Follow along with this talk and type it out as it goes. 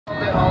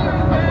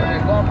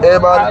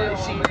Everybody,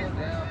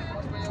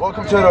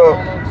 welcome to the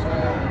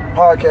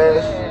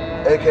podcast,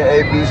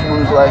 aka B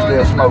Smooth's Last Day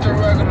of Smoking.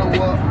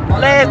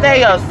 Last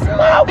day of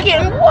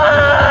smoking?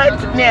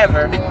 What?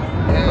 Never.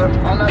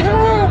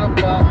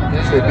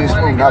 You said B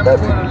Smooth, not that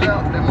big.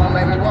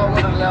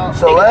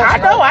 So Nigga, last I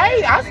know,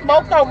 I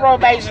smoked on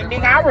probation,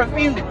 nigga. I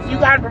refuse. You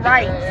got the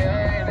right.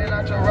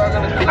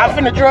 I'm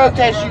finna drug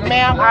test you,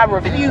 ma'am. I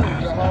refuse.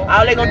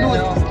 All they gonna do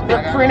is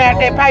print out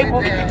that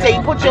paper, say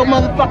you put your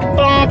motherfucking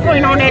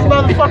thumbprint on that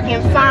motherfucking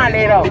and sign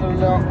it up.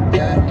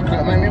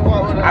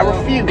 I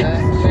refuse.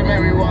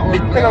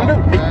 What they gonna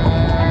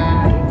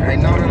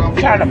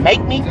do? Trying to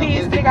make me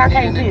piss? Nigga, I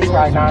can't piss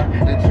right now.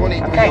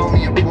 I can't.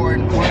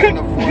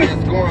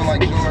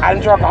 I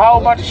done drunk a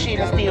whole bunch of shit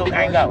and still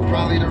can't go.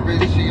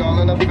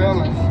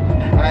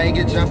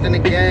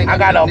 I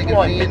got an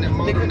appointment.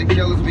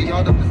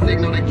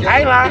 I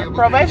ain't lying.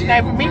 Probation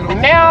ain't for me.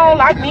 From now on,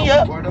 lock me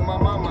up.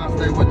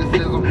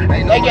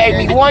 They gave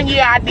me 1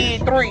 year, I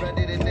did 3.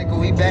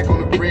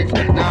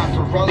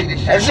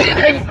 That shit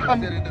ain't for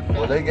me.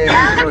 well, they gave me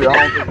 3. I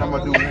don't think I'm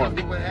gonna do 1.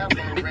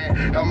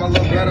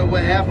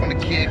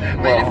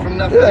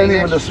 Well, it ain't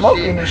even the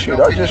smoking and shit.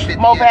 I just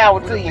More power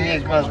to you,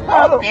 niggas.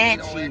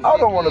 I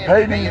don't want to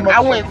pay these. I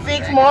went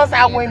 6 months.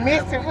 I went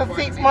missing for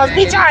 6 months.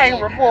 Bitch, I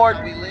ain't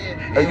reporting.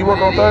 Hey, you work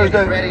on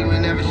Thursday?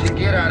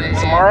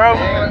 Tomorrow?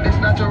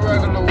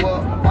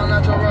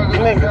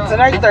 Nigga,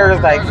 today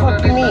Thursday.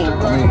 Fuck you mean?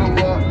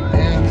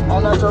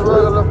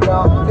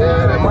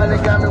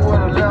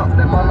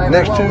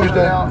 Next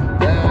Tuesday?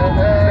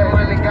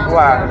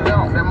 Why? Because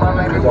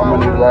I'm gonna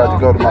need a ride to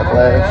go to my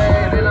class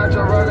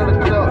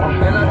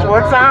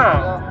What time?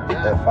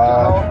 at 5.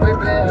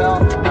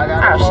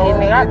 Oh shit,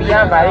 nigga, I be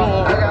out by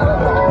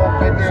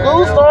then.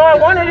 School start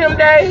one of them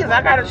days.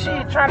 I got a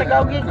shit trying to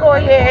go get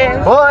Koya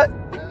ass.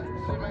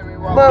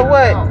 But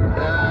what?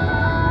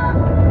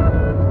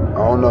 I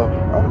don't know.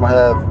 I'm gonna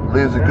have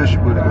Liz and Gushy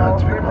Booty going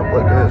to pick my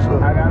black ass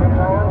up.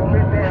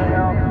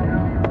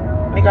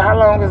 Nigga, how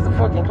long is the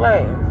fucking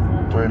class?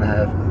 3.5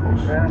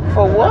 hours.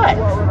 For what?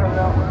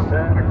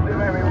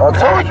 I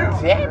told you.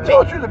 Damn I it.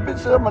 told you the bitch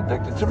said I'm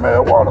addicted to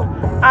marijuana.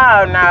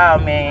 Oh no,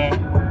 man.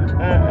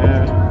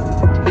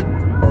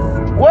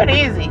 What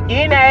is it?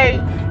 NA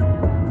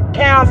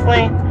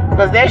counseling?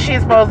 Because that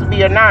shit's supposed to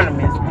be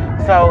anonymous.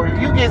 So if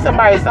you get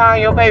somebody to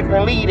sign your paper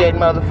and leave that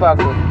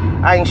motherfucker,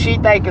 ain't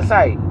shit they can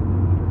say.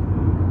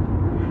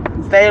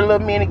 Stay a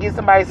little minute, get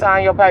somebody to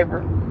sign your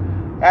paper.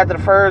 After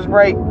the first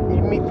break,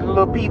 you meet the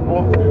little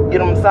people, get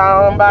them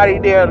somebody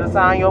there to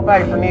sign your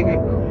paper, nigga,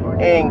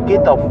 and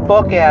get the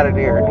fuck out of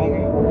there, nigga.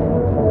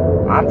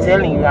 I'm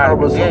telling you how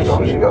to do that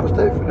Sometimes shit. you gotta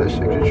stay for that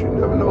shit because you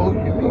never know who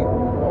you meet.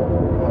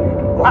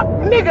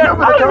 Nigga,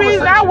 the only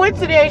reason I went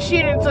to that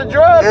shit into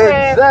drug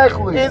test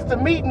Exactly. is to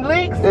meet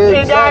licks Exactly.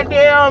 and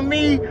goddamn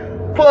me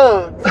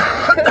plugs.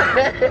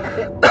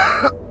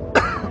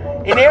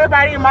 And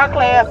everybody in my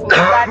class was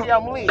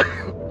goddamn licks.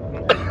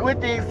 With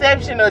the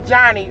exception of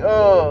Johnny,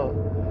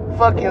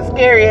 fucking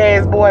scary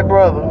ass boy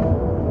brother.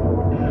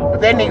 But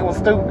that nigga was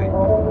stupid.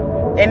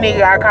 That nigga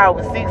got caught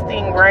with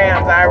 16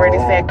 grams already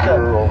sacked up.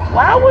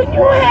 Why would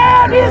you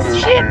have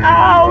this shit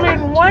all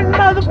in one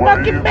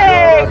motherfucking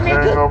bag,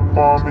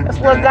 nigga? That's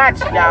what got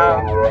you,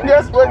 dog.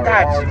 That's what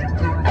got you.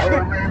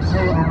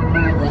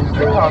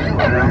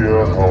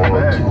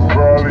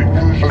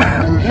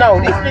 No,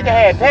 this nigga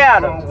had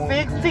powder.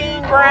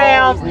 16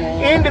 grams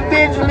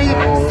individually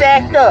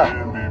sacked up.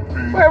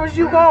 Where was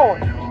you going?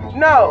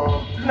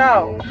 No.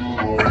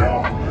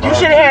 You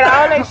should have had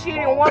all that shit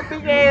in one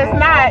big ass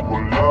knot.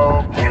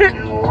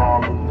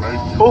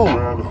 Ooh.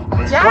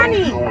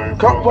 Johnny.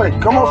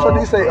 Come on, so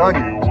they say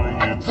onion.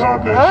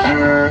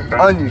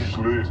 Huh? Onion.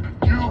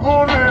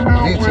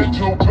 DT.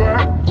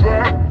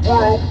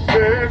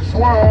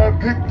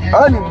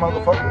 Onion,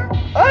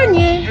 motherfucker.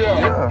 Onion?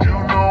 Yeah.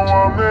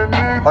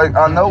 Like,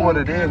 I know what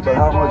it is, but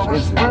how much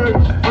is it? A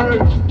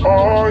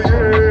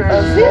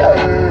zip.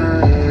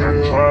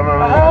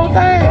 A whole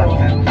thing.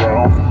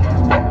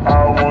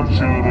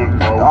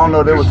 I don't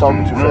know, they were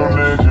talking too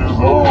fast.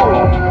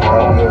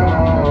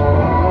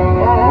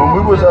 When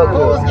we was out Who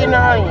was getting the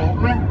onion?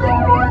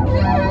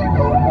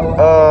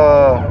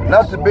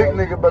 not the big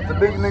nigga, but the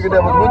big nigga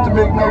that was with the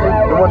big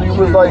nigga. The one who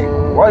was like,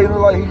 why he look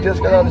like he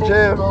just got out of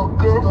jail?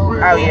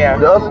 Oh, yeah.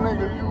 The other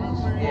nigga?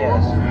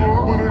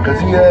 Yeah. Cause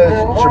he had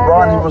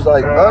Shabron, he was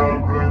like,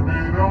 onion.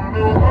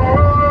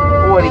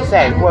 What'd he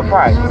say? What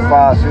price?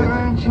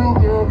 $5.50.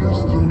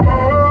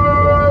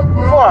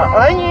 For an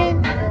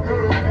onion?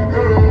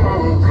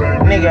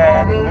 Nigga,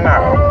 no.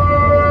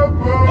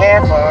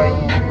 Half an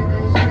onion.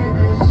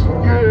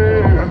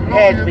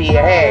 Had to be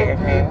a half,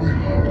 nigga.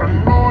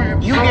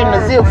 You getting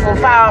a zip for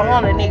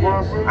 500, nigga.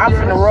 I'm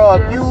finna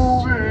rob you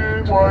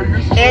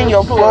and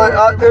your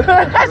plug.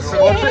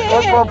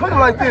 Put it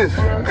like this.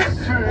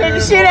 Nigga,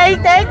 shit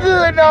ain't that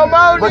good no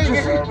more, But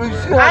nigga. you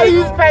see how I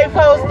used to pay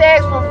 4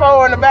 stacks for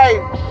 4 and a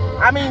baby.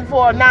 I mean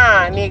for a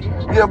 9, nigga.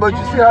 Yeah, but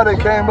you see how they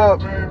came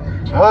up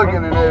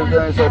hugging and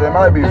everything, so they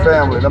might be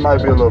family. There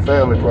might be a little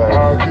family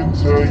problem.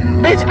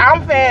 Bitch,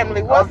 I'm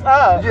family. What's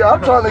up? Yeah,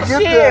 I'm trying to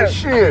get that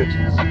shit.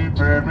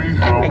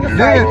 Nigga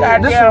say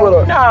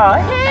goddamn. No,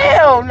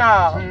 hell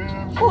no.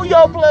 Who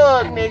your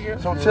plug, nigga?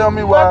 So tell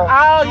me why. Fuck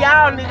all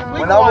y'all niggas.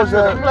 We going to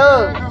the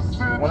plug.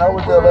 When I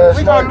was there last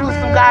we night. gonna do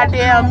some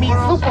goddamn me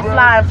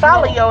Superfly and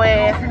follow your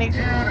ass,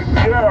 nigga.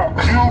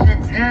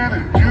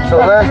 So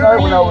last night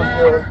when I was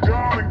there,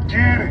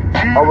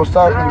 I was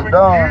talking to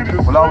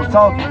Don when I was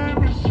talking.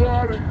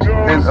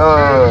 And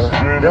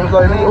they was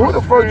like, nigga, who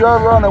the fuck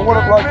drive around at 1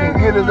 o'clock and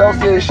get us? I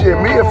said, shit,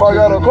 me if I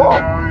got a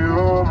car.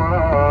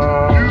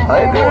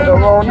 I ain't doing no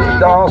wrong.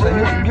 Don said,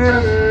 you forget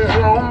it?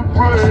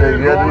 I said,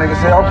 yeah, the nigga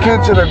said, I'm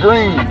kin to the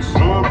Greens.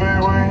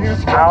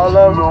 All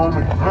of them.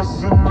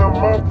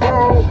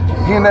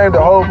 He named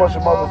a whole bunch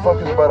of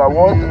motherfuckers, but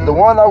the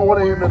one I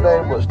wanted him to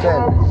name was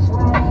Tammy.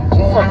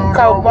 Fucking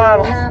Coke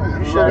bottles.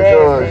 You should have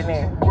asked in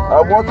there.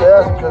 I want to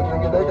ask him because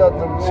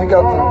nigga, she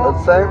got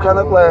the same kind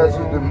of glasses,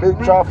 the big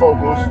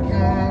trifocals.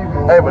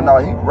 Hey, but no,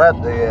 he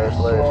rapped their ass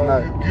last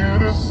night.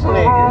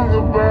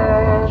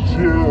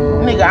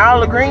 Nigga, all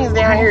the Greens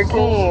down here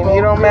kin.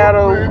 It don't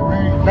matter.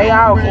 They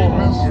all kin.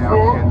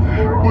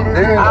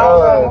 Then,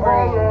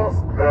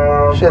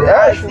 shit,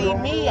 actually. See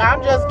me,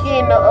 I'm just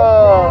kin to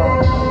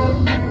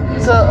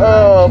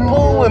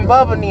Pooh and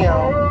Bubba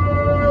now.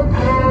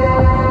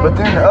 But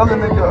then the other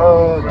nigga,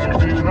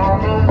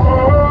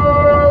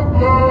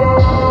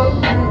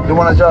 the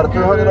one that shot the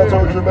 300 I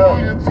told you about,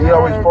 he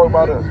always spoke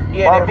about it.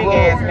 Yeah, that big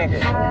ass nigga.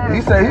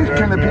 He said he's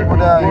killing people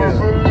down here.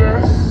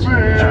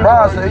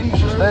 Shabazz said he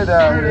should stay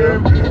down here.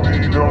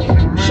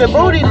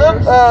 Shabooty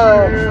look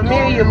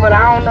familiar, but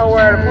I don't know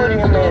where to put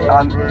him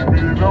at.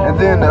 And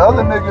then the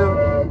other nigga,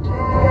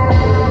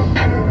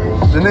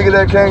 the nigga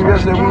that came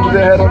yesterday, we was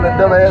there, had on that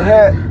dumbass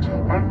hat.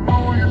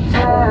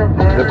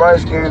 The bright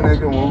skinned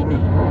nigga,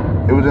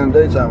 it was in the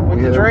daytime.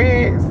 With the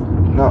dreads?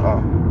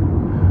 Nuh-uh.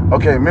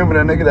 Okay, remember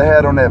that nigga that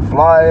had on that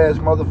fly ass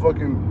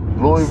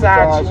motherfucking Louis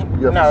Vuitton?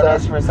 Yeah, no, Versace.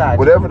 That's Versace.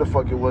 Whatever the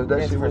fuck it was,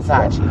 that shit was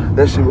fly.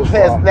 That shit was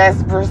fly.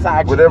 That's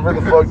Versace. Whatever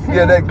the fuck,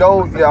 yeah, that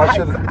gold, yeah, I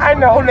should've. I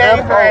know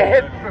that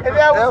brand. And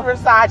that was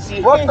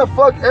Versace. What the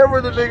fuck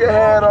ever the nigga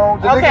had on,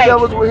 the nigga that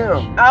was with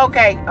him.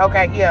 Okay,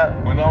 yeah.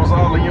 When I was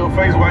all in your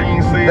face, why you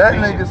ain't say that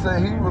nigga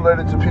said he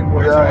related to people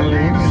down here.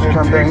 He used to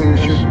come down here and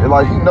shoot.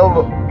 Like, he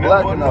know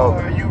black and all.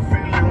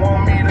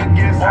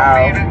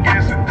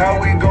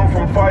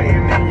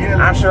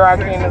 I'm sure I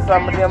can to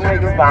some of them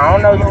niggas, but I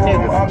don't know you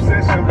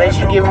niggas. Unless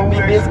you giving me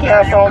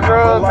discounts on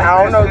drugs,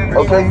 I don't know you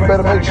niggas. Okay, you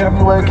better make sure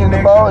you ain't in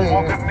the ball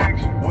head.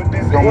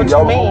 What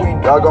you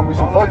mean? Y'all gonna be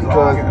some fucking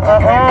cousins.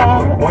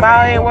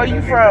 Ballhead, where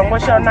you from?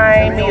 What's your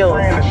name, Mills?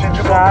 I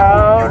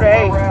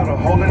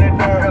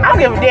don't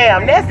give a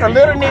damn. That's a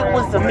little nigga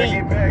with some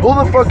meat. Who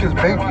the fuck is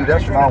Binky?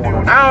 That's what I want to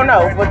know. I don't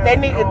know, but that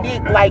nigga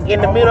dick like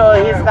in the middle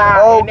of his thigh.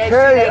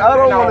 Okay, I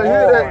don't want to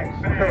hear that.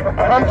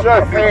 I'm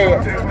just saying.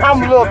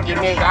 I'm looking,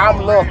 nigga.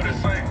 I'm looking.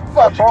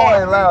 Fuck that. Phone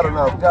ain't loud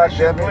enough. God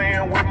damn it.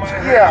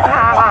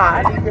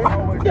 Yeah,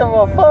 nigga. Give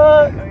a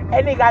fuck.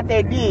 That nigga got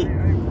that dick.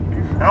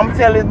 I'm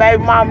telling his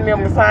baby mom and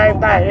them the same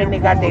thing. That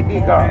nigga got that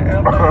dick on.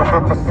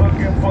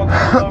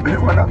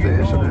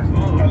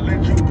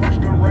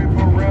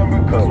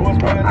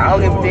 I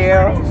don't give a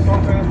damn.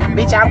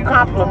 Bitch, I'm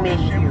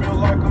complimenting you.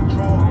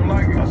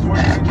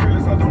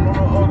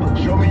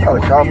 Not a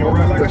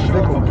compliment.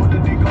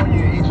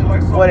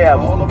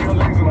 Whatever.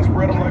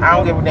 I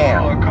don't give a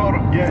damn.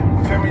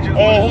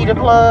 And he the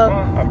plug.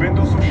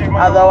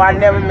 Although I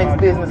never mix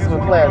business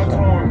with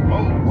pleasure.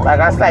 Like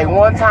I say,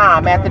 one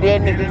time after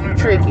that nigga you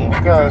tricking.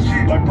 Because,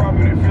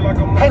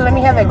 hey, let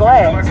me have that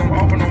glass.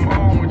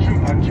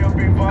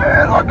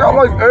 Man, I got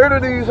like 8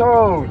 of these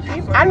hoes.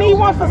 I need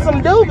one for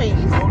some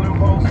doobies.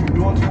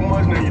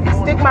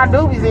 Stick my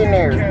doobies in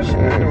there.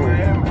 Shit.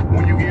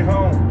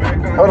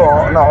 Hold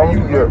on, no, I'm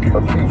gonna get a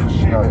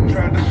piece. No,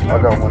 I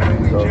got one of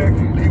these hoes.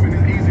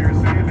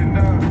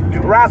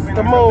 Rock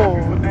the moon.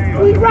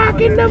 We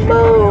rocking the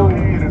moon.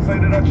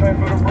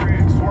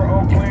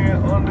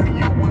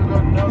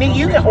 Nigga,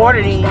 you can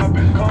order these.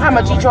 How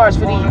much you charge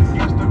for these?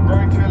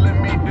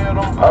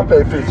 I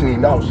pay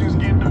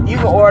 $15. You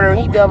can order.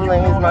 He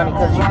doubling his money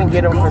because you can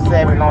get them for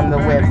 $7 on the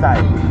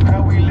website.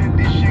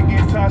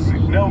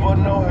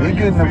 He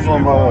getting them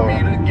from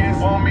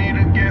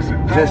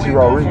Jesse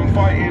Rodriguez.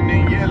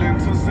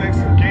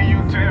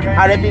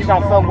 Oh, that bitch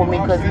don't fuck with me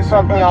because he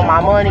fucked me on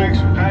my money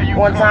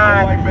one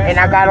time and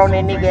I got on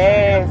that nigga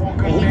ass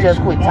and he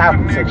just quit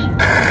talking to me.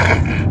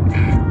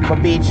 But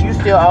bitch, you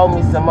still owe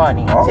me some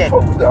money. I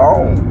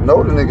don't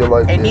know the nigga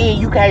like that. And then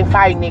you can't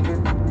fight, nigga.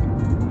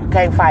 You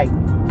can't fight.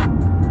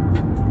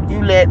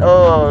 You let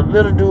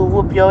little dude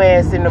whoop your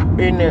ass in the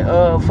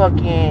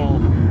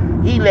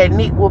fucking. He let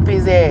Nick whoop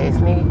his ass,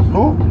 nigga.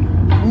 Who?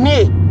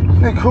 Nick.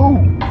 Nick who?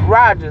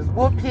 Rogers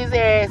whooped his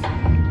ass.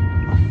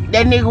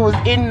 That nigga was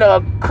in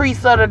the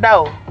crease of the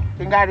door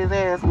and got his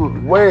ass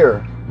whooped.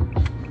 Where?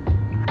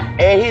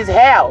 At his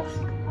house.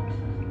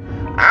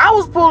 I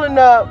was pulling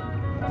up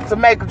to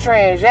make a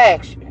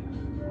transaction.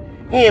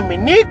 Him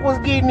and Nick was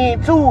getting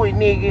into it,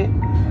 nigga.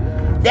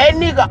 That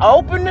nigga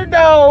opened the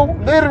door,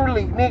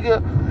 literally,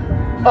 nigga.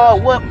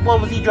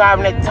 What was he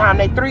driving at the time?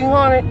 That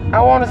 300,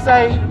 I want to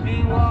say.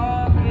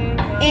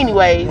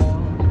 Anyways,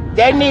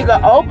 that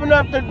nigga opened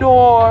up the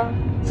door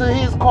to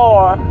his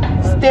car,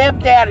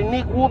 stepped out, and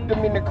Nick whooped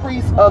him in the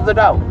crease of the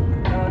door.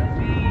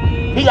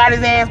 He got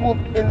his ass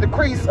whooped in the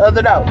crease of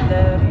the door.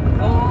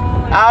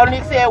 All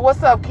Nick said,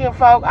 "What's up,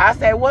 kinfolk?" I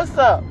said, "What's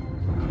up?"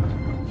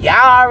 Y'all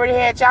already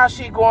had y'all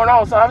shit going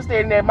on, so I'm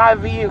standing at my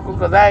vehicle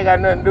because I ain't got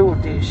nothing to do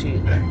with this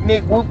shit.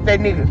 Nick whooped that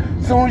nigga.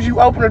 As soon as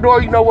you open the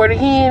door, you know where the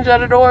hinge of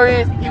the door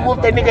is. He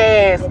whooped that nigga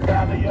ass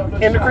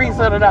in the crease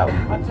of the door.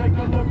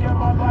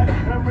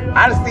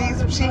 I done seen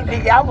some shit,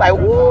 nigga. I was like,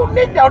 "Woo,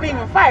 Nick don't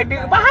even fight,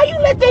 nigga." But how you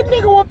let that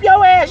nigga whoop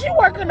your ass? You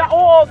work in the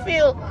oil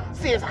field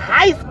since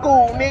high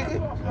school, nigga.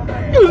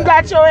 You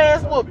got your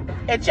ass whooped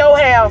at your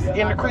house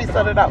in the crease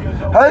of the door.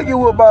 How you get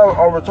whooped by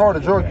a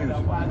retarded drug user?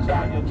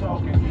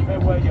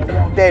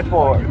 That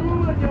part.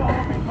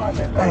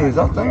 Hey, is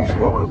that thing?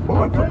 What we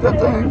put that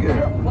thing in?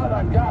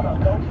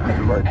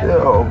 Right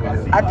there, over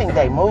there. I think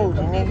they moved,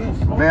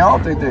 nigga. Man, I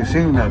don't think they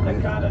seen that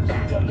bitch.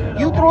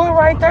 You threw it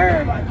right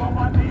there.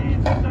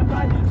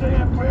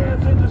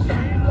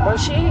 Well,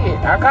 shit,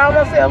 I call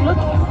myself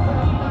looking.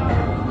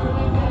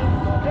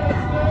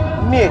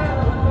 Nigga,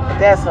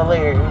 that's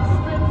hilarious.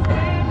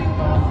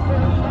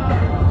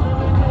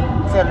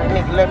 Tell the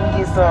nigga, let me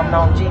get something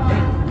on GP.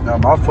 Now,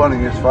 my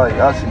funniest fight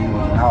I seen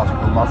was in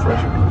hospital, my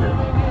freshman year.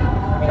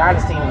 I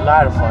done seen a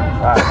lot of funny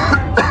fights.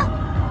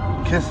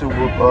 Kissing with,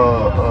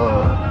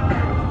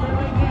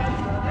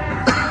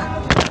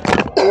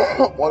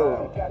 one of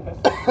them.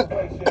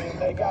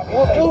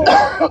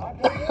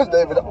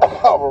 David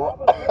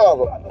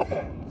Alvarado.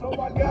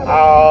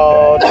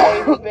 Oh,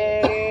 David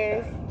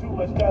badass.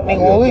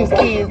 Nigga, when we was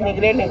kids, nigga,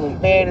 that nigga was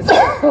bad as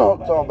fuck. What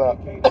I'm talking about?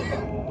 We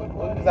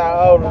was all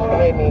older than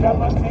that nigga.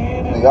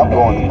 Nigga, I'm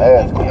going to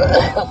math class.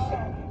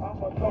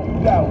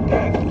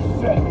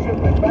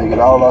 Nigga,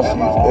 all I see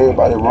is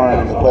everybody running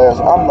in the class.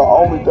 I'm the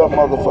only dumb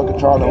motherfucker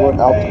trying to run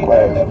out the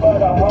class.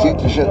 The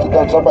teacher shut the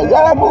door. Somebody,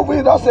 y'all move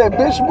in. I said,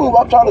 bitch, move.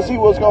 I'm trying to see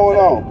what's going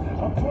on.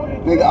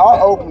 Nigga,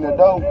 I opened the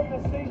door.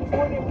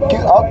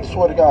 I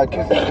swear to God,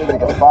 kissed that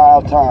nigga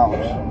 5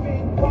 times.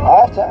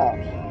 5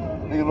 times.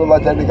 Nigga looked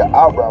like that nigga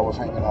eyebrow was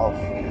hanging off.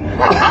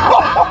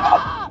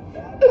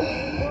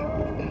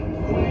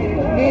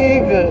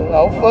 Nigga,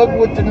 don't fuck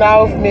with the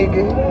mouth,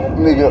 nigga.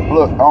 Nigga,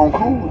 look, on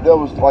cool, that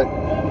was like...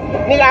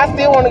 Nigga, I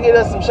still want to get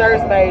us some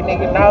shirts made,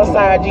 nigga.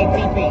 Northside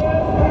GTP.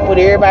 Put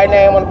everybody's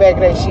name on the back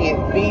of that shit.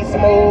 Be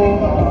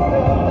smooth.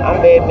 I'm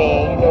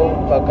Batman, you know what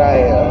the fuck I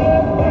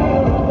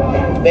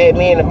am.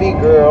 Batman the big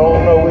girl, I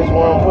don't know which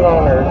one to put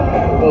on her.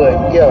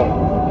 But, yeah.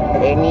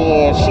 And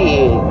then,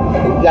 shit.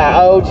 We got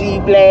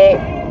OG Black.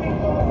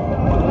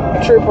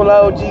 Triple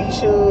OG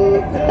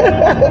Suge.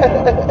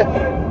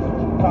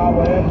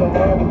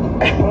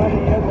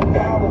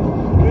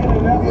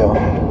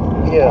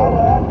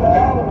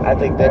 Yeah, I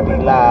think that'd be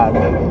live,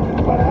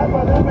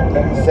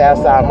 nigga.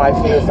 Southside might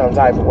feel some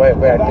type of way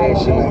about that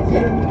shit.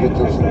 Get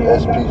those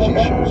SPG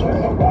shoes,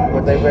 man.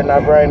 But they better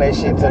not bring that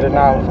shit to the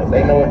north.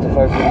 They know what the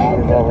fuck it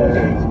is over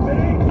here.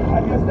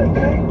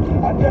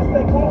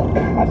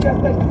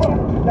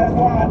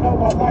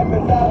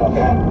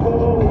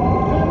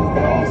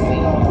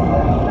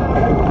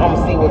 I'ma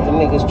see what the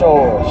niggas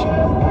charge.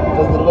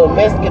 Cause the little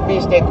Mexican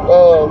bitch that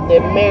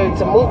married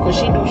to Mooka,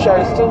 she do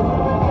shirts too.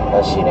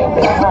 That shit ain't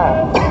that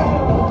high.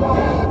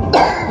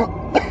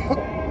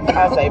 I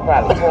say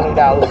probably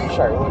 $20 a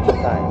shirt. What you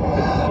think?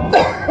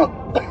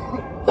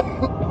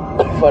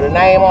 For the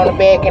name on the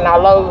back and our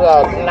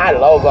logo, not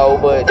logo,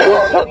 but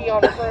GTV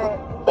on the front.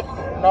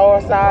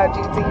 Northside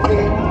GTV.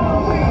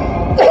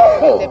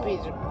 That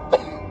picture,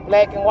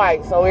 black and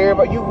white, so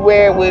everybody you can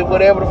wear it with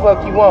whatever the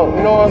fuck you want.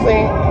 You know what I'm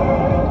saying?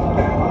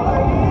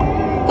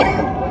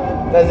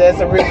 Cause that's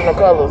original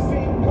colors.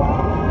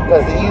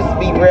 Cause it used to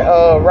be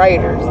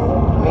Raiders.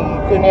 You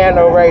couldn't have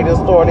no Raiders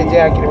store the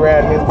jacket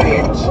around this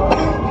bitch.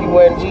 If you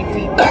wasn't GT,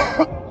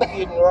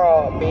 you getting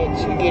robbed, bitch.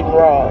 You getting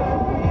robbed.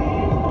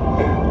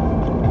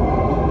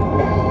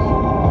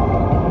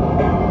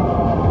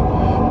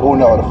 Oh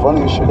no, the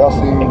funniest shit I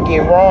seen.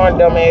 Get Ron,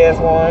 dumbass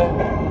one.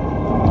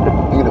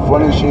 Nigga, the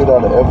funniest shit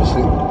I've ever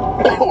seen.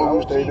 When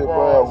we stayed in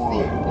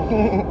Brownwood.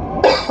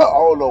 I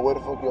don't know where the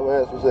fuck your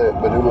ass was at,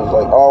 but it was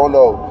like, I don't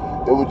know.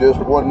 It was just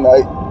one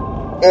night,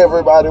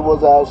 everybody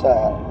was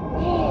outside.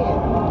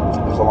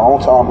 It was a long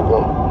time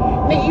ago.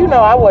 Nigga, you know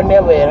I was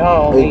never at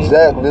home.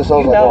 Exactly. This I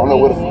was like, I don't know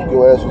where the fuck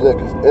your ass was at,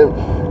 because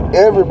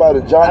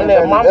everybody, Johnny,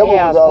 I left my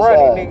house was outside.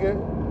 running, nigga.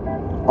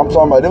 I'm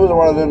talking about, it was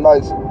one of them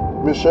nights,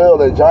 Michelle,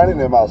 that Johnny and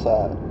them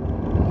outside.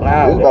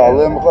 Wow, it was about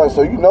 11 o'clock,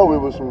 so you know it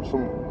was some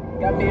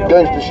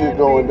gangster shit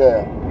going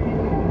down.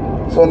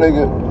 So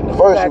nigga,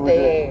 first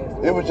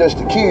it was just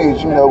the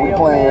kids, you know, we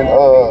playing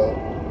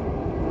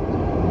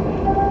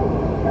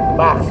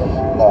boxing.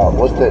 Nah,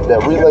 what's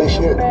that relay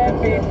shit?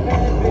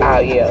 Oh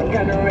yeah.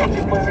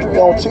 We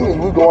on teams,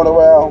 we going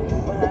around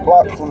the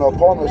block from the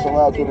apartments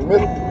around to the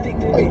middle.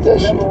 Like that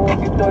shit.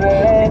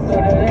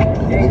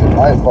 Nigga,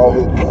 nightfall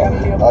hit.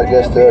 I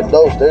guess they're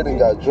adults. They done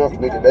got drunk,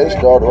 nigga. They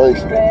started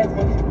racing.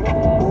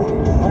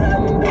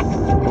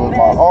 It was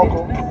my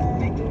uncle,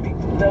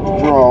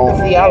 Jerome.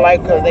 See, I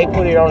like because they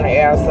put it on the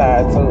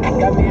outside too.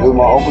 It was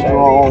my uncle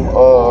Jerome,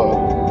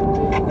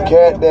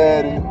 Cat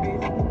Daddy,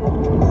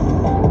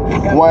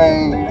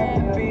 Wayne,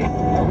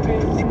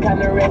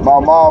 my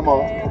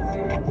mama,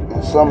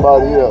 and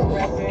somebody else.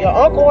 Your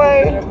uncle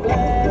Wayne?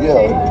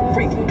 Yeah.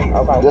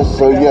 Okay. That's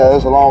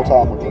a long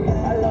time ago.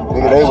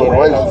 Nigga, they was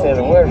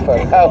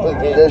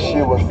racing. That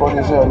shit was funny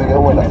as hell, nigga.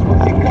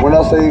 When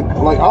I say,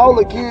 like, all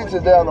the kids are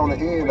down on the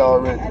end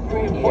already.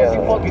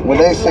 Yeah. When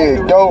they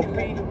said go,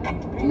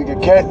 nigga,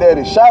 Cat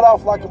Daddy shot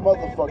off like a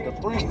motherfucker.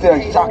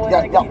 3-step shot,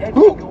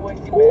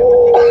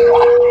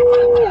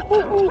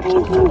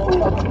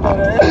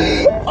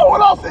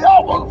 When I say I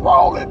was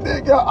rolling,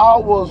 nigga, I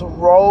was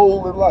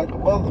rolling like a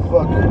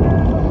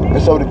motherfucker.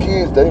 And so the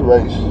kids, they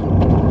raced.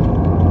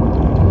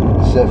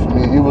 Except for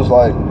me, he was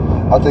like,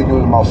 I think it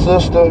was my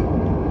sister,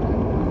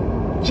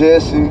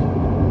 Jesse,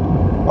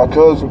 my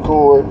cousin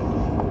Corey,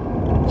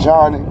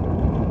 Johnny,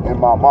 and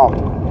my mama.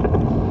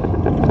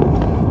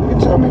 You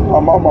tell me my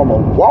mama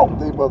walked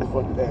they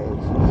motherfucking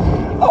ass.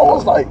 I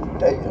was like,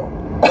 damn.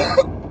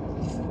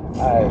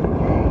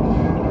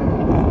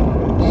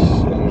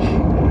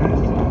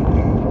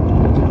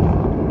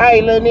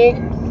 Hey, little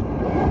nigga.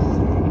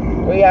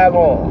 Where y'all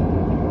going?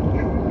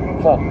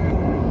 Fuck.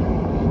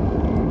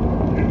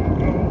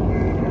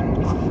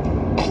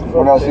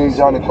 When I seen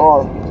Johnny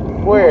Carr,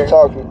 Where? we was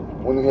talking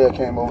when he had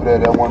came over there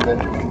that one day.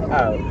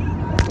 Oh.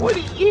 What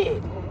did he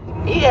get?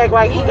 He act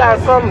like he got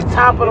some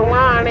top of the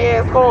line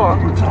ass car.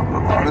 We're talking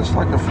about it's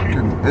like a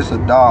freaking, it's a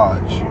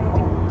Dodge.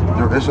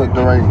 It's a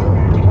Durango.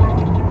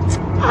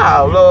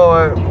 Oh,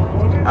 Lord.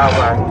 All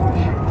right.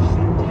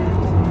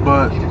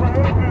 But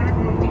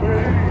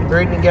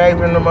Brittany gave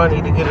him the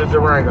money to get a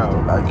Durango.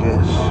 I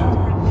guess.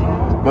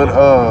 But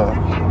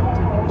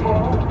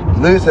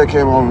Liz that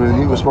came over and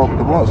he was smoking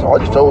the blunt, so I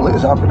just told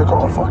Liz hop in the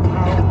car, fuck it.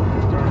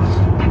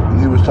 And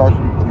he was talking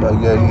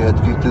about, yeah, he had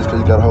to get this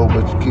because he got a whole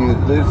bunch of kids.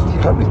 Liz,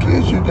 how many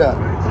kids you got?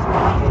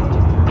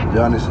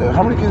 Johnny said,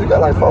 how many kids you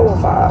got? Like 4 or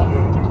 5?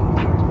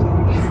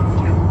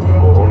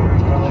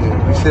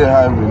 Yeah, he said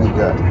how many he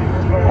got.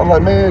 I'm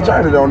like, man,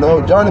 Johnny don't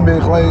know. Johnny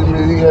been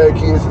claiming he had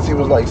kids since he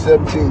was like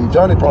 17.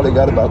 Johnny probably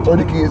got about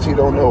 30 kids he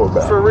don't know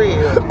about. For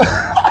real.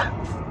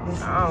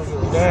 I don't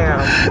give a damn.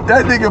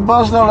 That nigga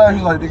bust out like,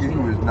 he's like, nigga,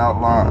 you is not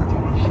lying.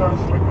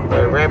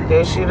 Better wrap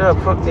that shit up.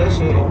 Fuck that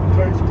shit.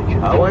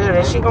 Oh, well,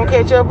 that shit gonna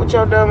catch up with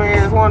your dumb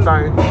ass one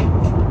day.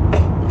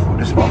 Oh,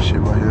 this is my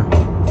shit right here.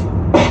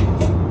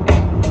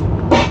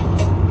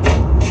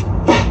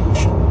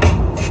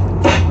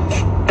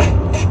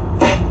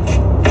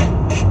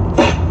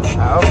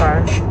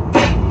 Okay.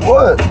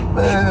 What,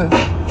 man?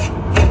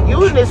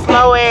 You in this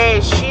slow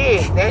ass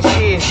shit. That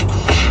shit.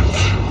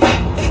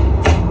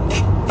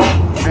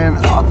 Man,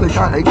 I think I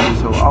hate this,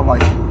 so I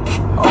like it.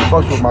 I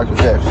fuck with Michael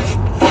Jackson.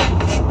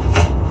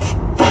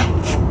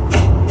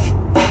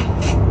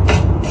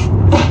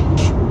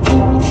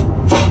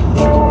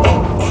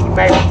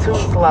 Baby, too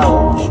slow.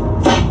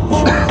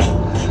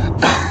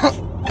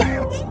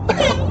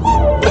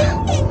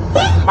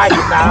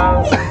 Michael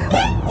dog.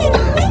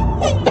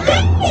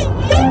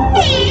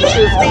 You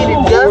should speed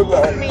it just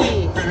for me.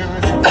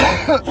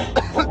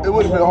 It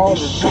would have been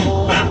harder.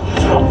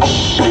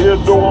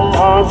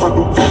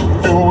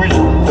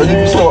 Cause you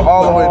can slow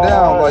all the way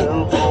down, like,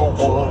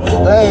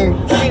 dang.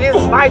 See, this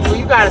is Michael.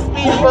 You gotta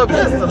speed him up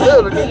just a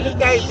little. He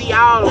can't be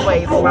all the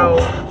way slow.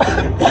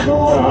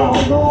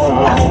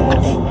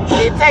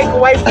 It take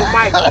away from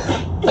Michael.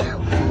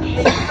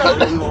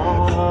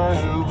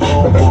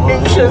 You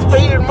should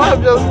speed him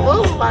up just a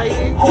little, like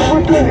it.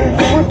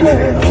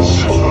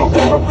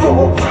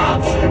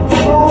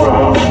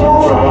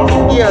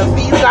 Yeah,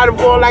 see, you gotta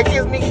go like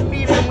this, nigga.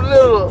 Speed him a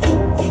little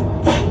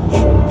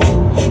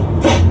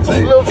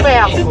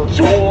faster.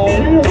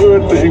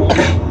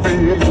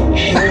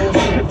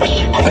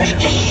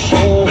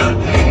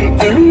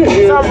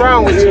 Something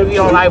wrong with you if you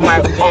don't like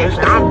Michael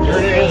Jackson. I'm just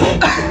saying.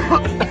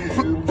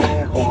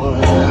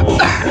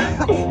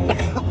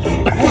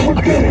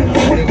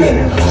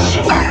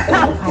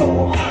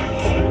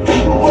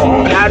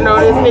 Y'all know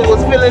this nigga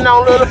was feeling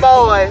on little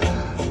boys.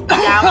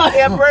 Y'all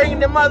kept bringing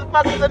the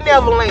motherfuckers to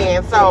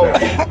Neverland, so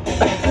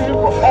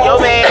yo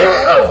man.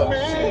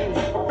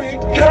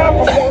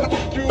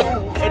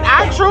 And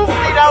I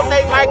truthfully don't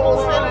think Michael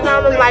was feeling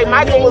on him like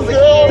Michael was a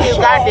kid in his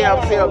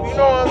goddamn self. You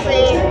know what I'm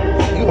saying?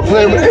 You gonna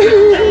play with it?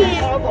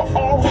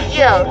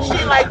 Yeah,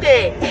 shit like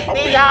that.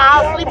 Then y'all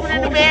all sleeping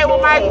in the bed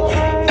with Michael.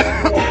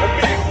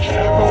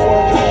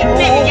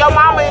 Nigga, your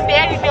mama and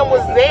daddy them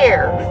was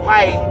there.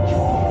 Like,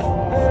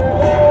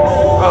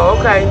 oh,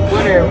 okay,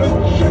 whatever.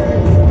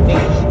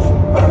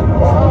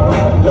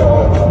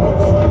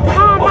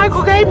 Oh,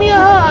 Michael gave me a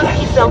hug.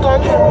 He felt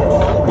on you.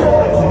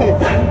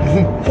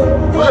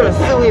 We're gonna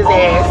sue his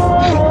ass.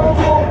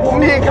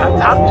 Nigga,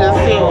 I'm just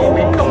saying,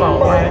 man. Come on,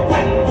 man.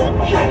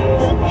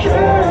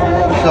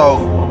 So,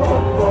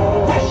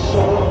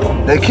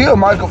 They killed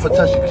Michael for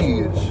touching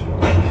kids.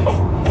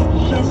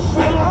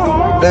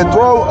 They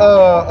throw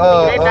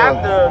They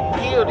doctor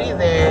killed his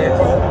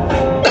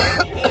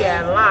ass. He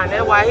out of line.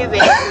 That's why his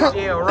ass in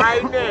jail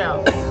right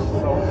now.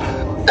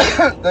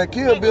 they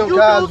killed Bill You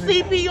Cosby.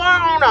 do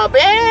CPR on a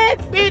bed,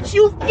 bitch.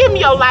 You give me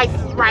your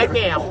license right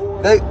now.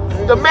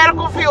 The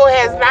medical field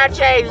has not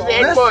changed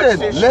that much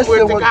since you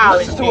went to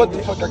college. Listen to what the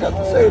fuck I got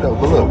to say though.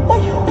 But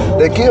look,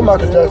 they killed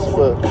Michael Jackson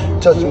for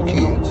touching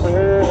kids.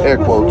 Air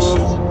quotes.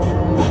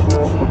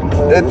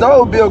 They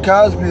throw Bill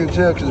Cosby in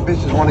jail because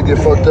bitches want to get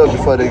fucked up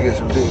before they get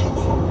some dick.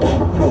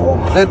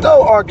 They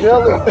throw R.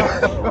 Kelly.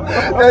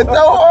 They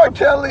throw R.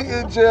 Kelly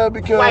in jail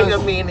because. Wait a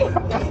minute.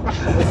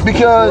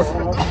 Because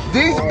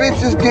these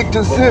bitches get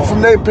consent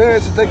from their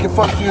parents that they can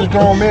fuck these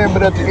grown men,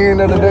 but at the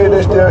end of the day,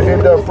 they still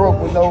end up broke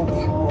with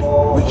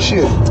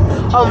shit.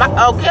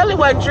 Oh, Kelly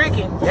wasn't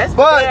drinking. That's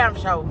for damn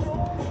sure.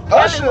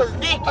 Kelly was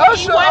dicking.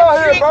 He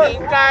wasn't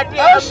drinking.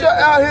 Goddamn. Usher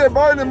out here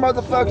burning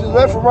motherfuckers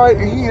left and right,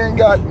 and he ain't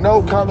got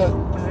no kind of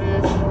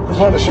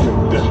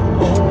punishment.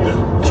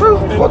 True.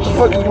 What the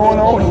fuck is going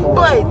on anymore?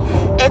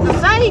 But at the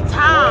same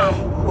time,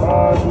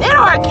 that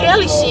R.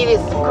 Kelly shit is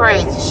some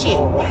crazy shit.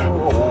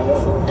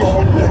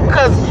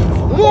 Cause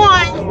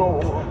one,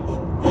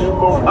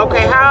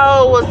 okay,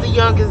 how old was the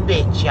youngest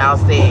bitch? Y'all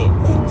said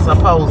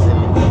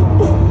supposedly,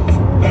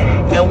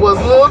 and was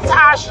Lil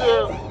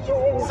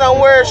Tasha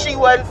somewhere she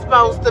wasn't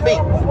supposed to be?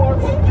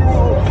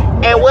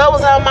 And where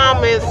was her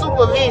mama in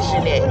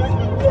supervision at?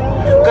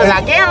 Cause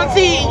I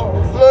guarantee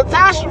Lil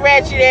Tasha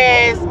ratchet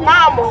ass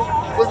mama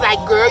was like,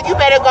 girl, you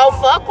better go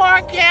fuck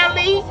R.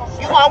 Kelly.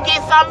 You won't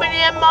get some of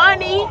that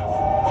money.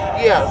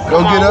 Yeah.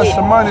 Go get us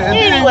some money. And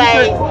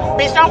anyway,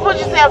 bitch, don't put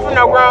yourself in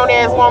no grown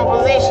ass woman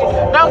position.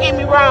 Don't get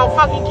me wrong,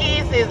 fucking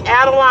kids is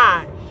out of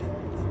line.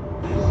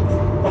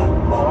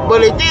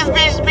 But if this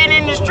bitch been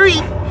in the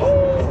street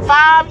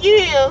 5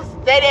 years,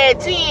 they add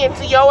 10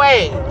 to your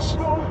age.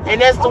 And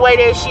that's the way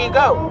that shit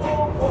go.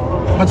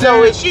 But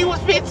so if she was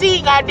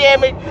 15,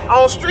 goddammit,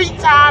 on street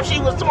time, she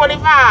was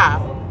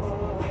 25.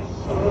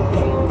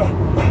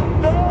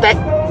 That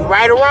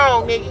right or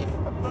wrong, nigga.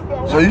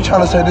 So you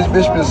trying to say this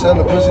bitch been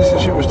selling pussy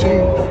since she was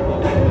 10?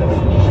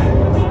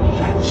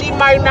 She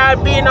might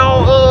not been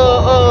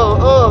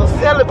on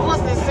selling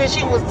pussy since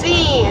she was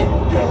 10.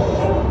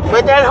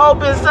 But that hoe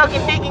been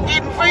sucking dick and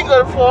getting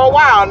fingered for a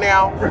while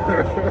now.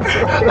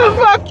 The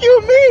fuck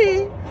you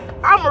mean?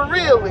 I'm a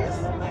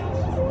realist.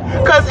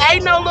 Cause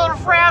ain't no little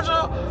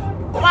fragile,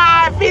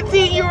 quiet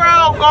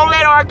 15-year-old gonna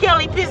let R.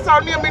 Kelly piss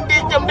on them and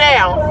dick them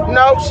down.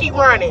 No, she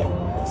running.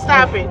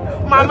 Stop it.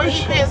 Mama,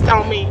 he pissed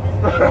on me.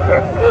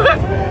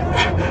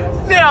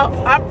 Now,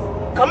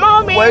 come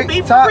on, man. Wait,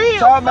 be for real.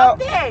 Time out.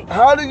 That.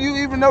 How do you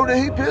even know that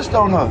he pissed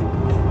on her?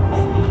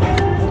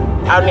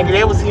 Oh, nigga,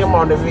 that was him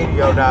on the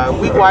video, dog.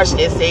 We watched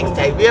that sex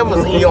tape. It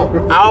was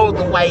him all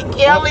the way.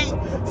 Kelly,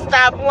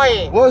 stop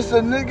playing. What's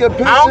the nigga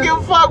pissing? I don't give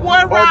a fuck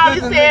what Riley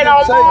said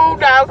on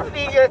Moondogs,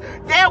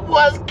 nigga. That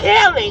was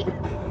Kelly.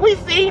 We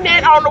seen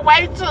that on the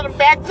way to the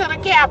back to the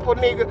Capitol,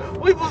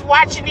 nigga. We was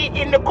watching it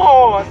in the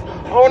cars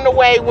on the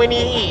way when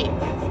he hit.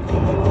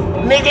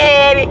 Nigga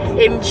had it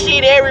and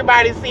shit,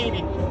 everybody seen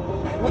it.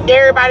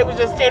 Everybody was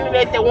just standing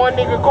at that one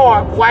nigga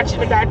car watching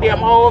the goddamn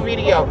whole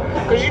video.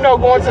 Cause you know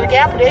going to the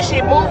Capitol, that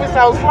shit moving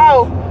so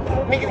slow,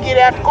 niggas get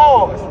out the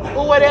cars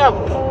or whatever.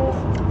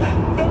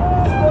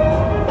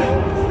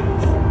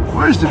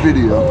 Where's the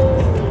video?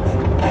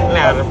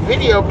 Now the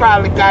video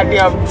probably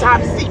goddamn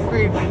top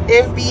secret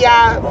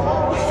FBI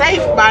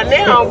safe by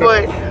now,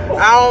 but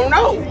I don't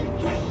know.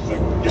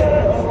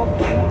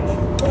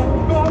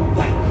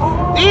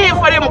 Then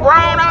for them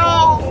grown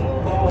olds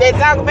that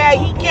talk about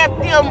he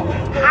kept them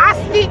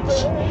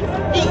hostage,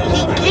 he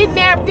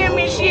kidnapped them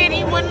and shit,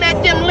 he wouldn't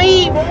let them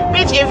leave.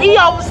 Bitch, if he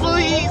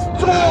overseas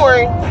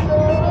touring,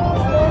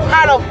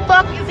 how the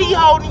fuck is he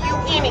holding you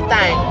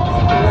anything?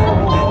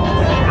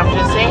 I'm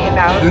just saying,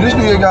 dog. Dude, this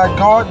nigga got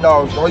guard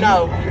dogs.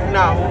 No.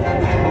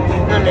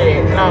 None of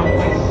that,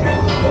 no.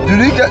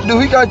 Do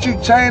he got you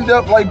chained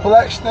up like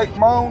Black Snake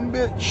Moan,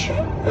 bitch?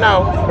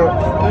 No.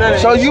 None of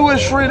so that. You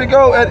was free to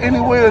go at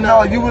anywhere?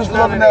 No, you was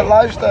loving that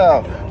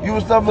lifestyle. You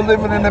was loving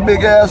living in a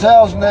big ass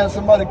house and had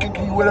somebody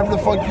kicking you whatever the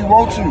fuck you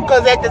want to.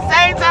 Cause at the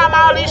same time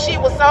all this shit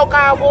was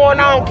so-called going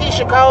on,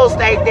 Keisha Cole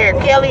stayed there.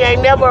 Kelly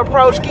ain't never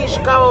approached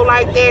Keisha Cole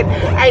like that.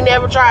 Ain't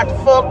never tried to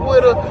fuck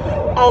with her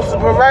on some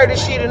perverted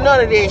shit or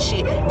none of that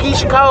shit.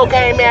 Keisha Cole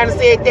came out and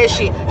said that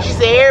shit. She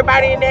said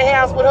everybody in that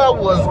house with her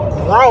was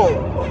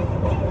grown.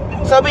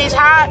 So bitch,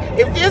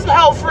 if this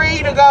hoe free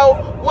to go,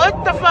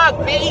 what the fuck?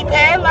 Did he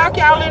padlock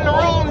y'all in the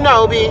room?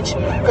 No, bitch.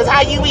 Cause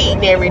how you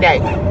eating every day?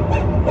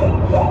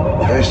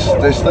 They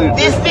sleep.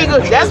 This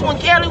nigga, that's when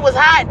Kelly was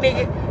hot,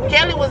 nigga.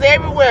 Kelly was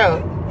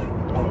everywhere.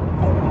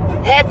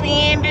 Happy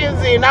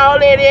endings and all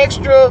that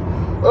extra,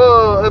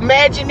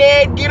 imagine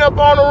that, get up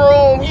on the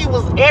room. He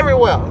was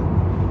everywhere.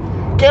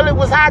 Kelly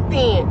was hot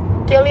then.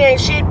 Kelly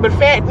ain't shit but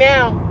fat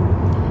now.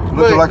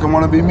 Looking like I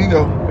wanna be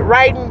Migo.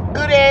 Writing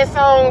good ass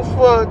songs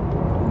for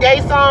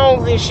gay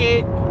songs and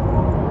shit.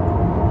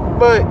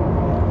 But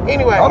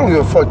anyway. I don't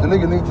give a fuck. The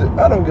nigga needs to.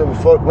 I don't give a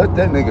fuck. Let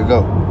that nigga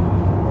go.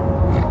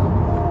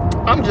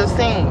 I'm just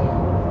saying.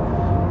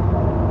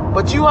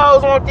 But you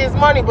hoes want this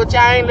money, but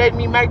y'all ain't letting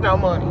me make no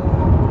money.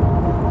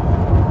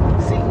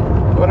 See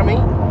what I mean?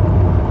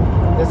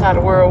 That's how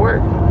the world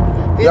works.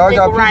 This Y'all nigga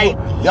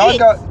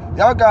got people,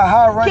 y'all got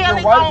high-ranking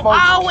Kelly white gon' folks.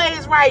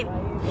 always write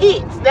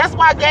hits. That's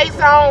why Gay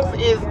Songs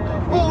is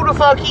who the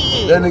fuck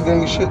he is. That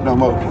nigga ain't shit no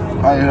more.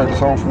 I ain't heard a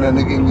song from that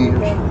nigga in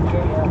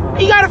years.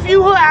 He got a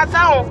few hood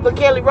songs, but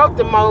Kelly wrote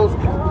the most.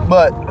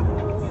 But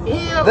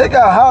Him, they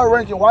got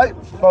high-ranking white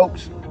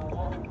folks,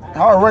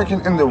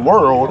 high-ranking in the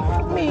world,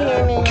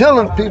 man,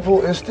 killing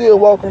people and still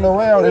walking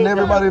around, and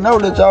everybody know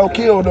that y'all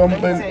killed them.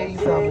 let me tell you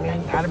something,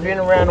 man. I done been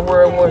around the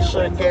world once,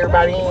 shook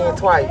everybody in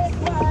twice.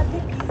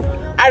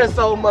 I done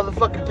sold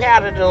motherfucking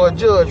powder to a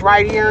judge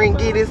right here in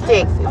Giddings,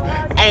 Texas.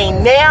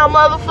 Ain't now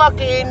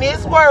motherfucker in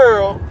this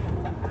world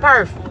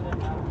perfect.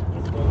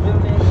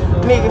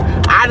 Nigga,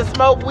 I done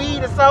smoked weed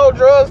and sold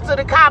drugs to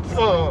the cops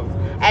on.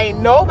 Ain't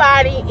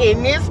nobody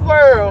in this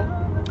world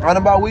I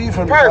done bought weed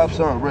from the Perfect. cops,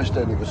 son. Rich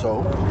that nigga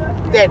soul.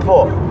 that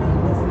part.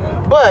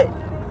 But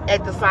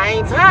at the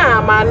same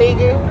time, my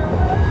nigga,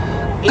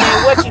 it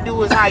ain't what you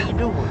do, is how you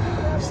do it.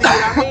 You see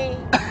what I mean?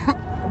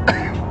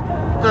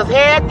 Because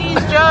half these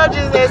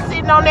judges that's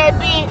sitting on that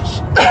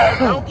bench,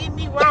 don't get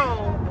me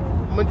wrong,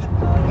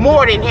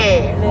 more than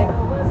half.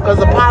 Because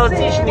a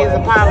politician is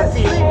a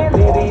politician.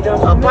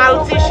 A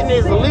politician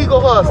is a legal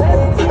hustler.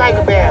 Think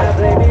about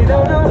it.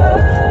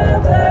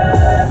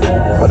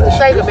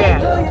 Think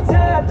about it.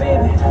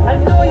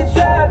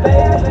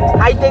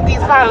 How you think these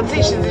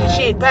politicians and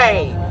shit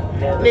paid?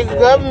 Nigga,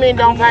 government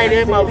don't pay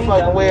that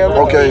motherfucker well.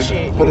 Look at this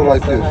Okay, shit. put it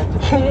like this.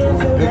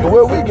 Nigga,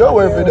 where we go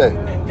every day?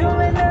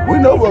 We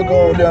know what's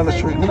going down the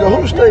street. Nigga,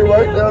 who stay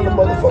right down the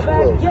motherfucking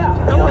road?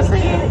 That's what I'm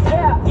saying.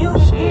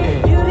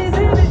 Shit.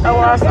 That's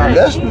what I'm saying.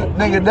 That's,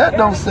 nigga, that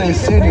don't say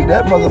city.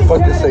 That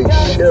motherfucker say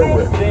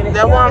sheriff.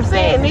 That's what I'm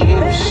saying, nigga.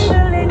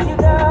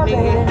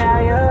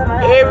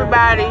 Nigga,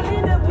 everybody.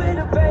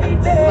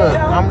 Look,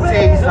 I'm gonna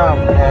tell you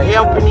something. A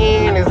helping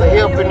hand is a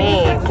helping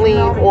hand, clean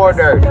or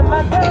dirty.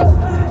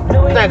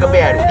 Think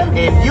about it.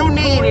 If you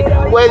need it,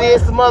 whether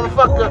it's a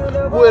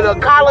motherfucker with a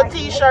collar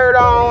t-shirt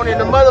on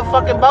and a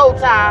motherfucking bow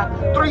tie,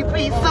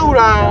 3-piece suit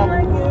on,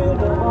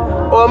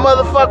 or a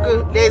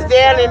motherfucker that's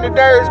down in the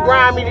dirt,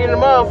 grimy than a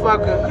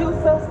motherfucker,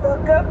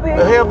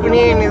 a helping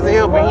hand is a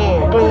helping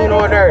hand, clean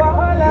or dirty.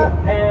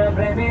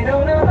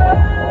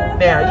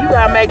 Now, you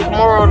gotta make a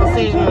moral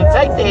decision to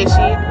take that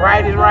shit.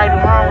 Right is right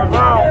and wrong is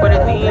wrong, but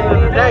at the end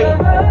of the day,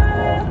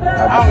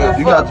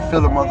 You got to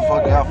fill a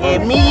motherfucker out for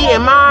if me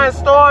and mine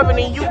starving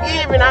and you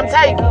giving, I'm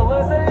taking.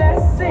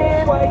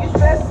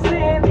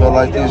 Feel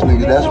like this,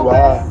 nigga.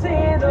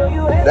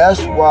 That's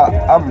why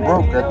I'm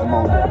broke at the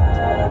moment.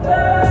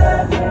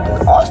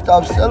 I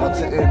stopped selling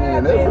to any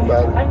and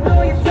everybody.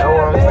 That's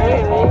what I'm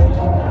saying,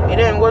 man. It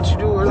ain't what you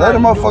do. It's Let how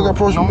a you motherfucker do it.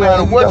 approach No me,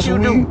 matter man, what got you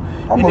some do, weed,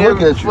 I'ma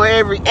look at you. For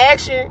every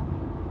action,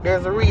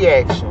 there's a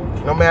reaction.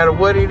 No matter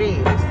what it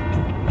is.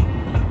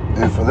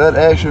 And for that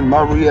action,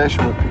 my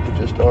reaction when people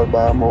just start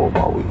buying more of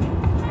my weed.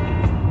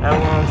 That's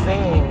what I'm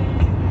saying.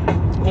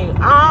 Nigga,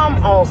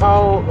 I'm on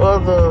whole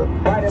other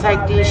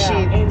take this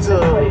shit to,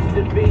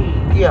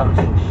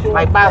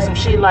 like buy some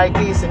shit like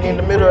this and in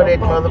the middle of that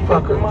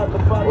motherfucker,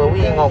 well, we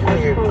ain't gonna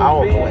clear it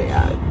all the way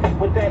out.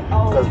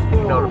 Cause,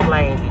 you know, the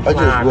plane be I just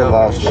flying over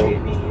realized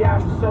and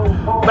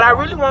shit. But I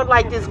really want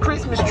like this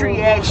Christmas tree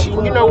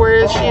action, you know, where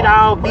it's shit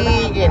all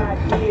big and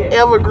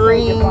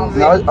evergreens.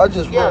 Now, And, I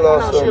just yeah,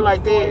 realized shit something.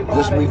 like that.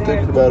 Just me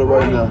thinking about it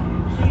right now.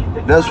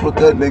 That's what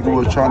that nigga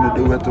was trying to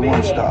do at the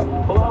one stop.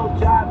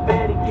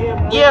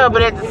 Yeah,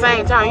 but at the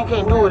same time, you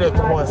can't do it at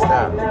the one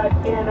stop.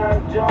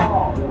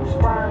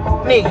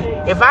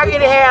 Nigga, if I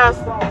get a house,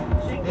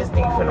 this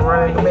nigga finna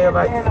run in the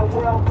mailbox.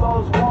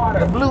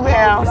 The blue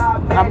house,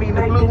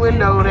 the blue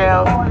windowed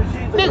house.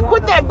 Nigga,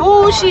 quit that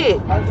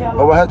bullshit.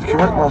 Oh, I had to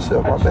correct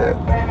myself, my bad.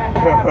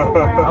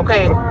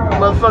 Okay,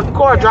 motherfucking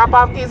car, drop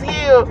off this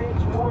hill.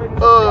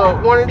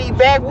 One of these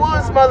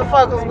backwoods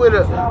motherfuckers with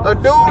a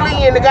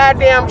dually and a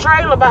goddamn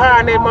trailer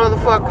behind that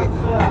motherfucker.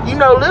 You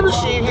know, little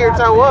shit here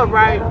toe up,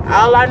 right?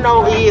 All I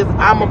know is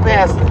I'm a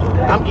passenger.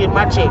 I'm getting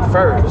my check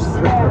first.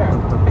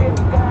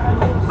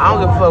 I don't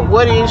give a fuck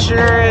what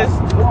insurance.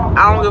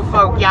 I don't give a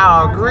fuck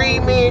y'all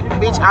agreement.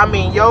 Bitch, I'm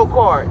in your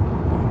car.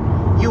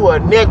 You are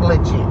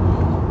negligent.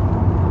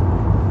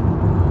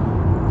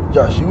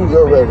 Josh,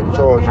 you're ready to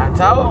charge I you.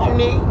 told you,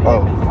 nigga.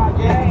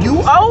 Oh.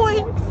 You owe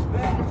it.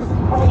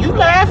 You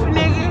laughing,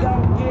 nigga.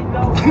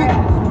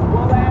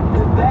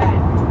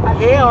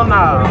 Hell no.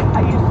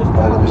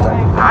 Alright, let me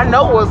stop. I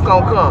know what's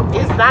gonna come.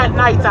 It's not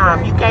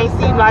nighttime. You can't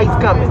see lights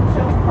coming.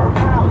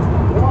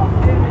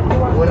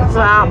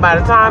 By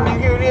the time you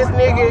hear this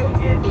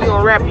nigga, he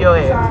gonna wrap your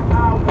ass.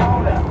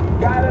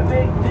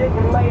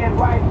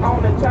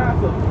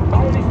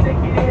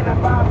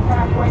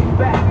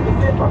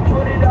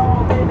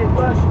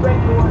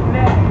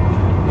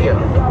 Yeah.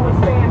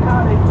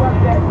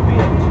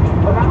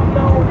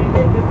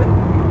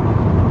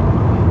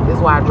 This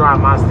is why I drive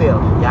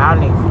myself. Y'all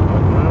niggas.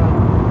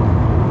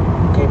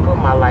 Can't put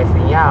my life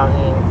in y'all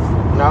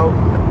hands. No.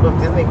 Look,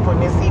 this nigga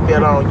putting his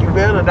seatbelt on. You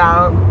better,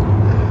 dog.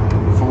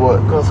 What?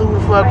 Cause who the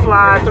fuck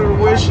flying through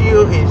the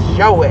windshield is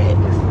your ass.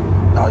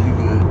 Nah, you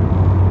good.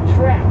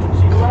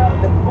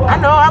 I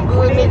know I'm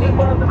good, nigga.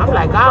 I'm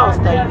like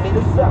Allstate,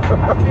 nigga.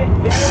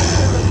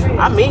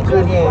 I'm in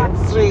good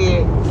hands.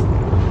 Shit.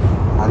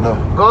 I know.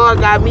 God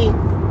got me.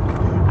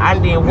 I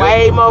did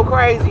way more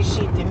crazy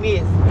shit than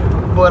this.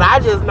 But I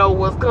just know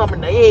what's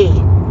coming ahead.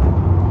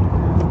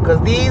 Cause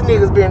these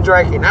niggas been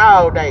drinking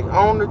all day.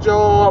 On the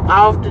job,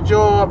 off the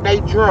job,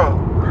 they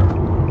drunk.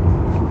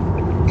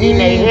 And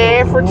they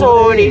had for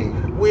 20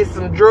 with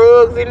some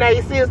drugs in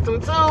their system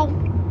too.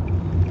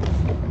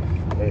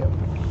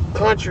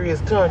 Country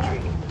is country.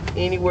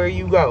 Anywhere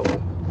you go.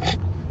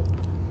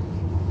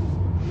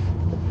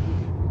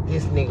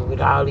 This nigga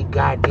with all these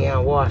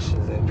goddamn washers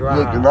and dryers.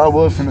 Look, and I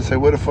was finna say,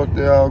 where the fuck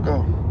they all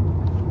go?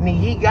 Nigga,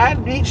 he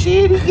got big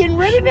shit. He getting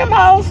rid of them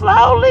hoes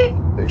slowly.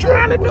 They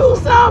Trying to do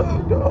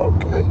something.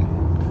 Okay.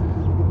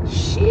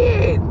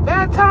 Shit.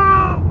 That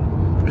time.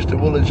 Mr.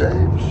 Willa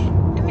James.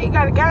 And he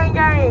got a gang.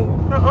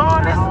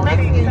 That's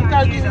Mexican. You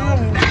gotta give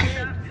him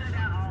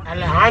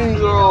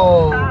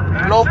Alejandro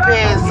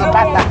Lopez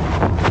Zapata.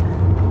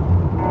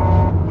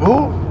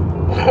 Who?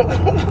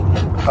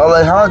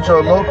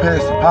 Alejandro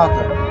Lopez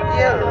Zapata.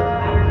 Yeah.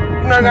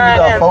 You He know,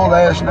 got 4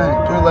 last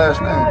names, 3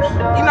 last names.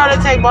 You know they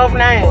take both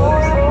names.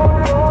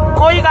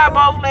 Corey got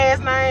both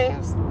last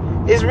names.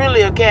 It's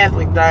really a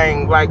Catholic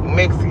thing, like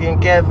Mexican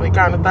Catholic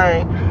kind of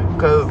thing.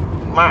 Cause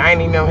my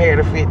auntie them hair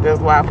to fit. That's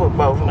why I put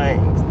both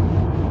names.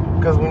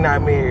 Cause we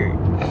not married.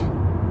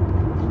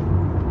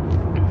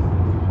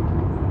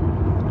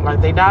 Like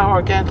they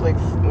diehard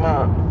Catholics.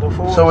 The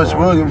Ford. So it's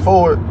William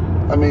Ford.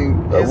 I mean,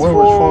 It's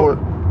Woodridge Ford.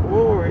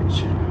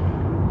 Woodridge.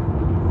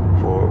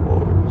 Ford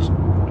Woodridge.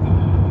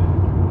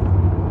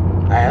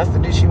 I asked her,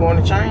 did she want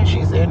to change?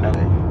 She said no.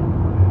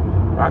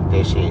 Rock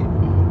that shit.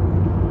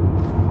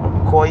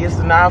 Koya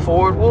Sanaa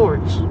Ford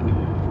Woodridge.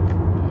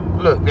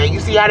 Look, now you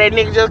see how that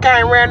nigga just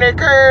came around that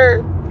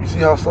curve? You see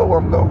how slow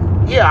I'm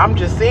going? Yeah, I'm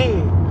just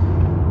saying.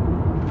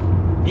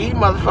 These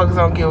motherfuckers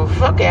don't give a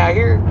fuck out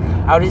here.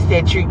 Oh, this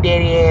that trick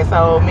daddy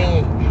asshole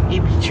man. He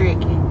be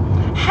tricky.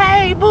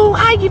 Hey, boo,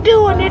 how you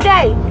doing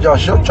today?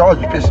 Josh, your charge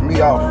is pissing me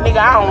off. Nigga,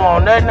 I don't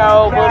want nothing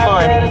old but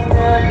money.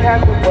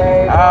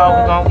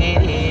 Oh, we gon'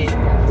 get hit.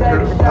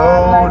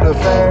 No, the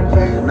fuck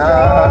me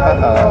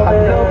now.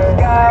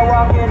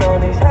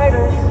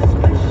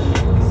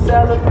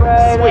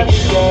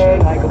 Swish.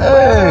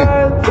 Hey, I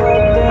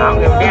don't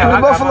give a look damn. at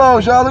the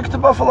buffaloes, y'all. Look at the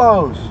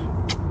buffaloes.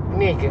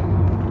 Nigga.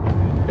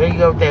 There you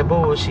go with that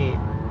bullshit.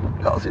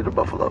 Y'all see the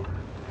buffalo?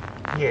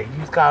 Yeah, you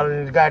was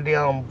calling the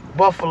goddamn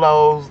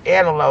buffaloes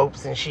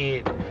antelopes and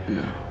shit.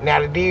 Yeah. Now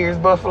the deer's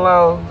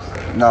buffaloes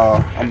No,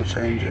 I'm gonna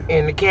change it.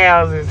 and the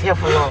cows is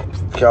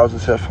heffalumps. Cows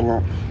is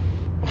heffalump.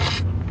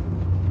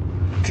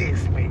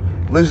 Tease me.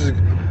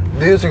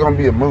 This is gonna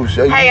be a moose.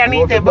 Yeah, Hey, I need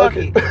want that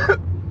the bucket.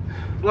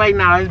 Wait,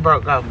 no, it's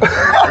broke up.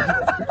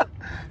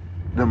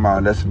 Never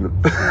mind, that's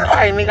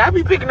Hey, nigga, I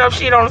be picking up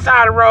shit on the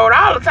side of the road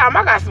all the time.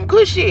 I got some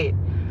good shit.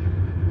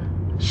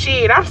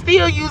 Shit, I'm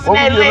still using what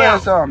that was your lamp.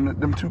 last time?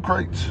 Them 2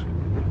 crates.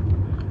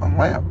 A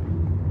lamp.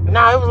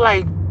 No, it was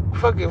like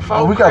fucking 4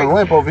 Oh, we got a crates.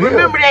 lamp over here.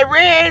 Remember that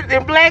red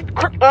and black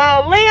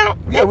lamp?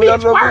 Yeah, That we got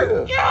bitch it over work.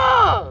 here.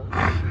 Yeah.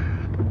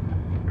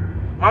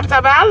 I'm talking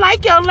about, I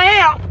like your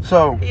lamp.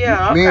 So,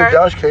 Yeah, me and okay.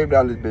 Josh came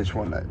down this bitch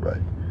one night,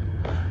 right?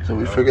 So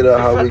we figured out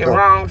how we Fucking gonna.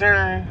 wrong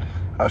turn.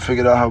 I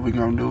figured out how we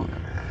gonna do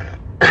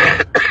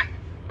it.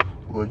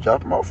 We'll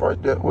drop him off right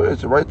there. Where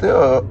is it? Right there,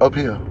 up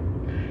here.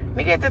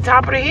 Nigga at the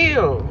top of the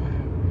hill.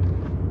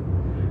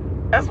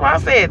 That's why I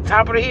said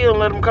top of the hill and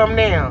let them come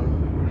down.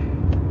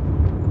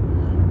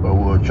 But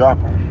we'll drop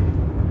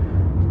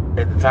him.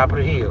 At the top of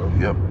the hill.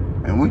 Yep.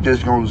 And we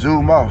just gonna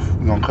zoom off.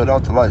 We're gonna cut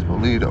out the lights,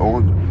 but leave the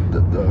orange.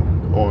 The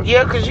orange.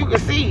 Yeah, cause you can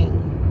see.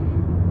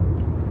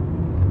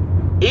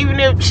 Even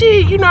if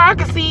shit, you know, I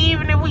can see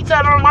even if we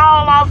turn them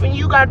all off and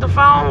you got the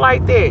phone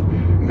like that.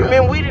 Yeah. I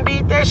mean, we done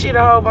did that shit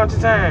a whole bunch of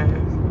times.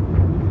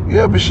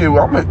 Yeah, but shit,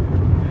 I'm at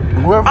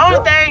whoever. Only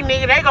thing,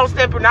 nigga, they gonna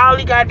step in all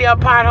these goddamn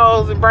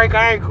potholes and break an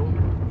ankle.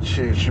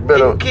 Shit, she They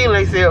better gonna kill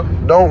themselves.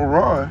 don't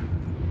run.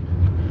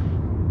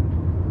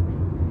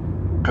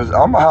 Cause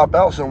I'm gonna hop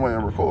out somewhere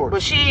and record.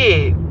 But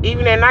shit,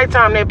 even at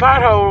nighttime, that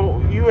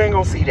pothole, you ain't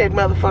gonna see that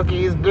motherfucker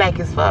is black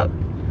as fuck.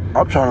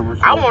 I'm trying to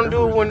record. I wanna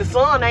do it when the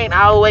sun ain't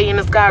all the way in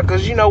the sky,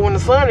 cause you know when the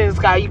sun in the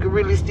sky, you can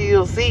really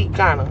still see,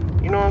 kinda.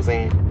 You know what I'm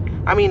saying?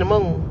 I mean the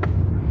moon.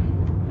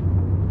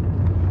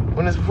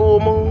 When it's full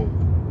moon,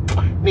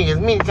 niggas,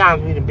 many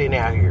times we done been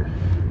out here.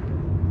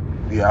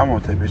 Yeah, I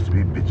want that bitch to be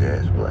bitch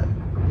ass black.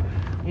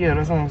 Yeah,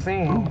 that's what I'm Oh,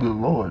 saying. good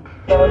lord.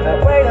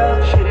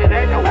 Shit,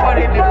 ain't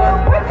nobody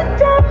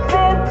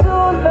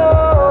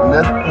And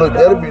that, look,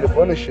 that'll be the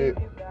funny shit.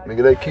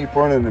 Nigga, they keep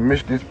running and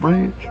miss this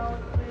bridge.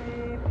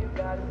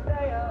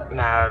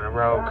 Nah, the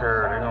road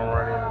curve, they gonna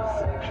run into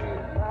some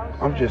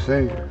shit. I'm just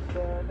saying.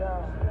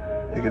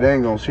 Nigga, they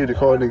ain't gonna see the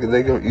car. Nigga,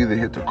 they gonna either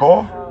hit the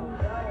car,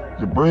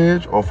 the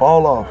bridge, or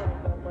fall off.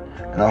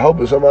 And I hope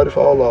that somebody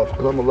fall off,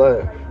 cause I'ma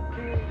laugh.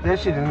 That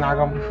shit is not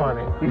gonna be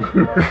funny.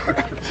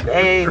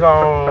 They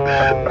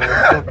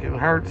gonna fucking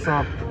hurt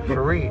something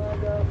for real.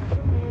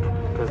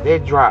 Cause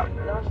that drop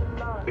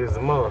is a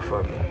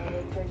motherfucker.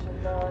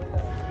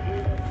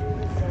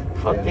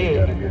 Fuck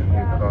that.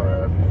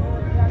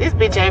 This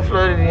bitch ain't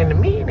flooded in a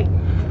minute.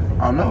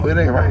 I know, it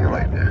ain't raining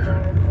like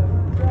that.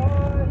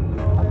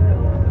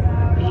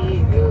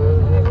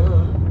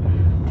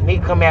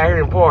 Nigga come out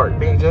here and park.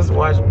 Nigga just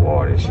watch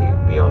water and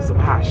shit. Be on some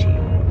hot shit.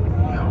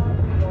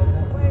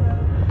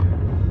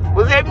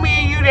 Was that me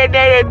and you that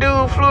day that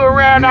dude flew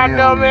around our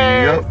dumb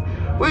ass? Yep.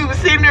 We was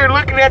sitting there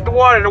looking at the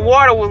water. The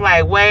water was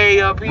like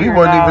way up here. We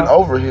wasn't even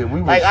over here.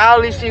 We was, like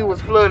all this shit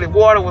was flooded.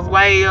 Water was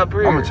way up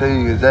here. I'm gonna tell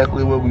you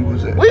exactly where we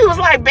was at. We was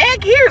like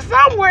back here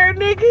somewhere,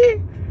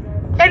 nigga.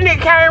 That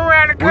nigga came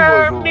around the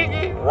curve,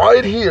 nigga.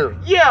 Right here.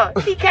 Yeah,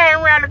 he came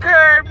around the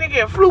curve,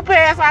 nigga, and flew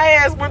past our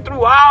ass, went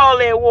through all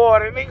that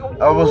water, nigga.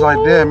 I was like,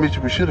 damn, Mitch,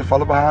 we should have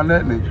followed behind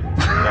that nigga.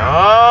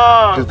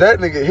 No. Because that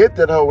nigga hit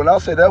that hole. When I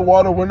say that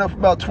water went up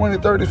about 20,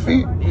 30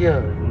 feet. Yeah.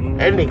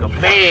 That nigga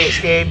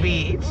bashed that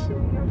bitch.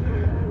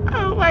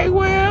 I was like,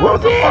 well,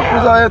 what the fuck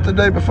was I at the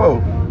day before?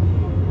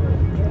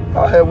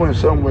 I had went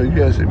somewhere. You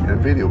guys sent me the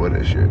video of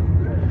that shit.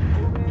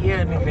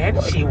 Yeah, nigga,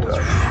 that shit was...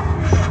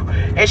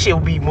 That shit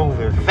would be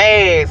moving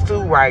fast,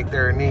 too, right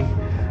there, nigga.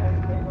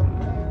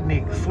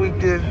 Nigga, sweet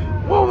this...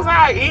 What was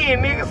I in,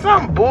 nigga?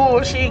 Some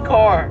bullshit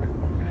car.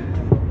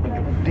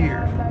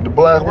 Deer. The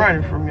black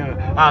running from you.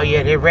 Oh,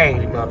 yeah, that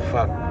raggedy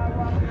motherfucker.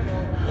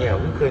 Yeah,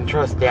 we couldn't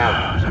trust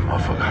that one. That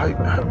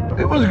motherfucker,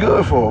 it was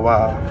good for a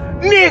while.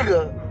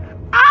 Nigga,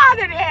 I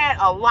done had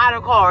a lot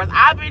of cars.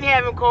 I've been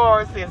having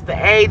cars since the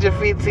age of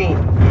 15.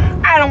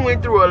 I done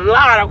went through a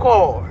lot of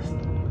cars.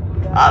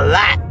 A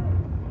lot.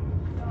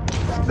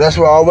 That's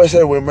why I always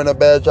say women are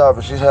bad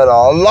drivers. She's had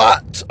a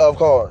lot of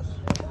cars.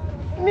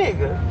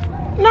 Nigga,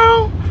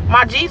 no.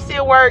 My Jeep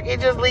still work. It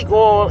just leak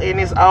oil and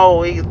it's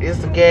old.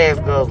 It's a gas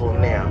guzzler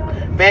now.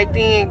 Back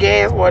then,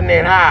 gas wasn't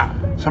that high.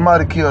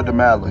 Somebody killed the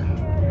Malibu.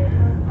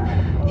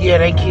 Yeah,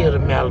 they killed the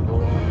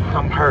Malibu.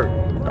 I'm hurt.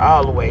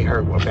 All the way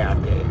hurt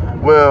about that.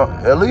 Well,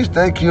 at least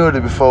they killed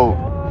it before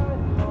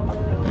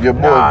your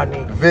boy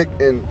Vic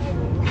and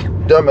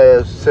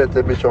dumbass set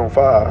that bitch on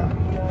fire.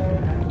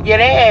 Yeah,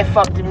 they had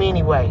fucked him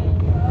anyway.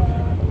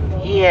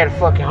 He had a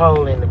fucking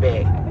hole in the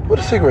back. What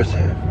the cigarettes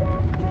at?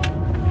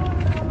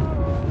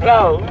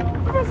 No.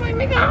 I was like,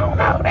 nigga, I don't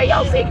know. They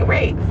your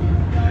cigarettes.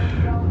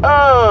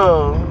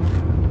 Oh.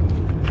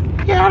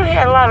 Yeah, I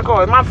had a lot of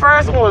cars. My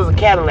first one was a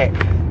Cadillac.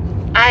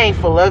 I ain't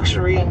for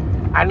luxury.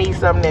 I need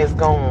something that's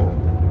gonna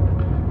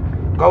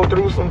go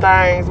through some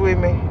things with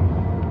me.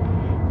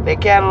 That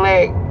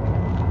Cadillac,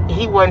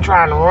 he wasn't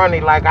trying to run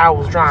it like I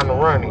was trying to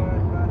run it.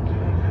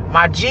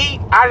 My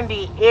Jeep, I done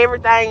did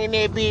everything in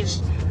that bitch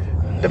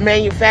the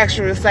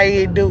manufacturer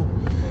say it do.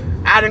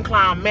 I done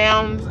climbed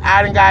mountains.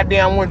 I done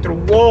goddamn went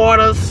through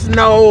water,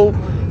 snow,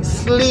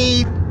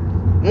 sleet.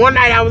 One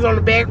night I was on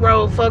the back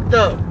road, fucked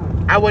up.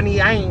 I ain't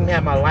even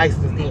have my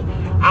license then.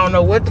 I don't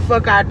know what the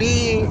fuck I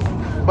did,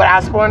 but I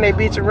spun that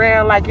bitch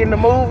around like in the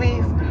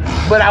movies,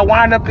 but I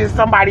wound up in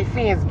somebody's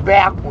fence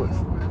backwards.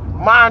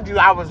 Mind you,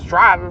 I was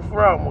driving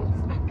frontwards.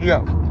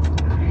 Yeah.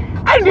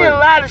 I did a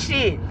lot of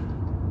shit.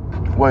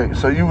 Wait,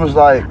 so you was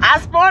like... I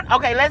spun...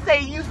 Okay, let's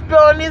say you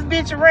spun this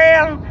bitch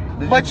around,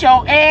 but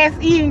your ass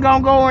ain't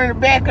gonna go in the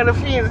back of the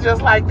fence just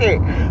like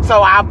that.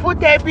 So I put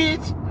that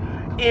bitch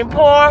in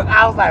park.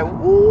 I was like,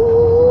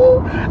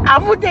 woo. I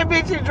put that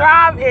bitch in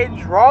drive and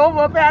drove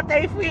up out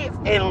that fence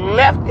and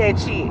left that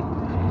shit.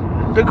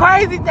 The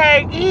crazy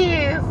thing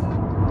is,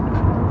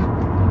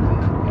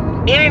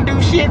 it didn't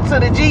do shit to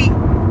the Jeep.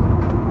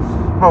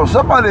 Bro,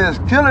 somebody is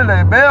killing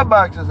their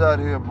mailboxes out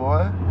here,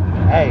 boy.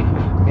 Hey,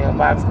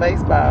 mailbox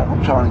baseball.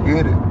 I'm trying to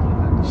get it.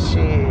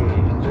 Shit,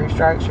 3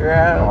 strikes, you're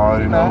out. I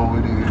already know who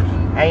it is.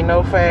 Ain't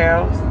no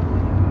fouls.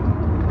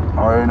 I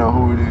already know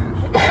who it is.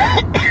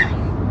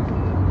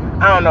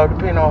 I don't know,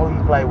 depending on who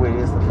you play with,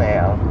 it's a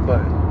foul,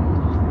 but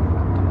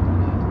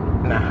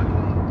nah,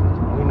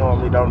 we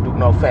normally don't do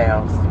no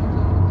fouls.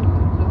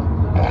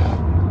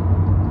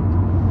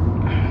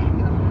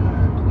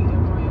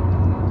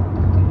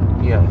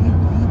 Yeah,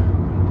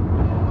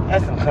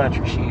 that's some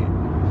country shit.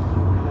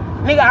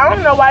 Nigga, I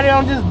don't know why they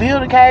don't just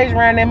build a cage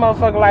around that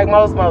motherfucker like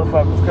most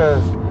motherfuckers,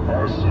 cause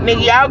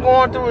nigga, y'all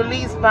going through at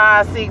least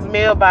 5-6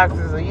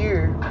 mailboxes a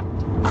year.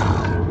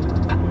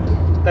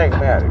 Think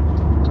about it.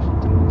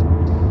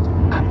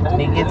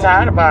 Nigga get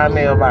tired of buying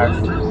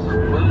mailboxes.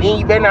 Then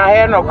you better not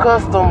have no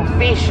custom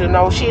fish or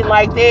no shit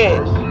like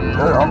that.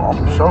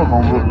 I'm sure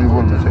gonna be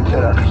willing to take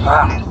that out.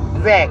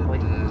 Exactly.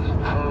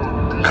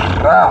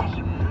 Crap.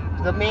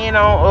 The man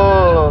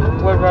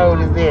on what road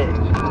is that?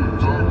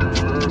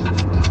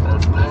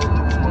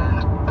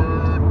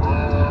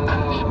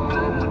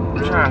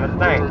 I'm trying to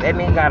think. That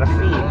nigga got a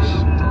fish.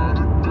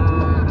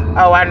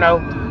 Oh, I know.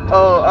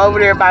 Over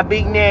there by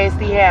Big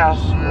Nasty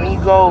House. When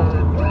you go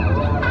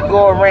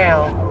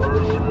around.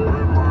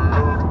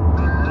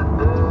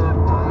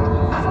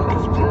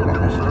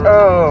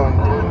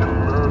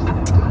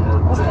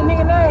 What's that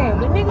nigga name?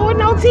 The nigga with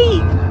no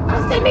teeth.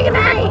 What's that nigga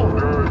name?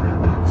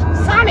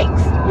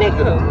 Sonics,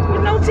 nigga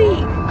with no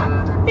teeth.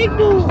 Big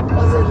dude.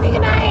 What's his nigga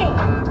name?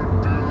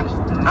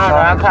 I I don't know,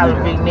 I call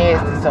him Big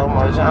Nasty so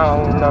much. I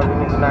don't even know the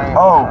nigga name.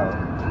 Oh.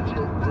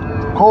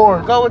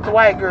 Cord. Go with the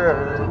white girl.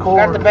 Cord.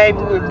 Got the baby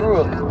with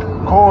Brooke.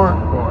 Cord.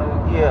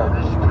 Yeah.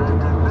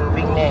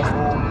 Big Nasty.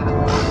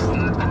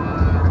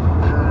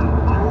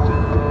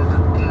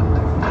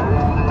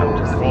 I'm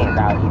just saying,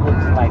 dog, he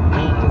looks like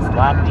big and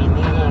sloppy and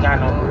he ain't got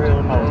no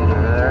grill, no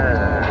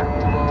girl.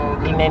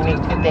 And that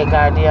nigga put that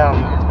goddamn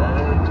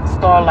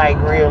Starlight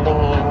grill in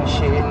and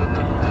shit.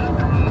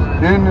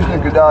 Then this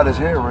nigga dyed his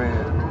hair red.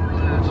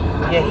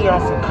 Yeah, he on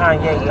some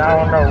Kanye, I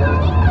don't know.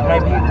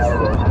 Maybe he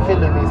was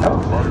feeling this.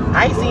 I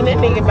ain't seen that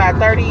nigga about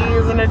 30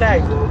 years in a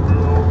day.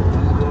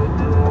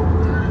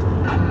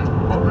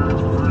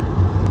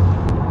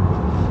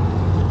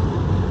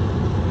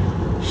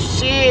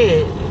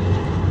 Shit.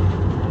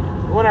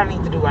 What I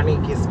need to do? I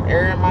need to get some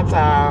air in my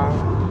towel.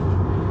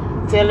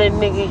 Tell that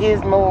nigga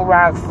his moon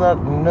rock suck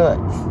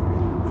nuts.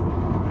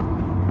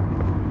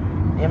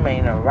 Them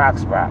ain't no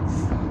rocks.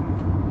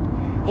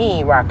 He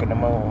ain't rocking the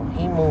moon.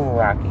 He moon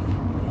rocking. He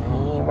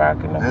ain't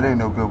rocking the moon. That ain't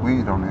no good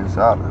weed on the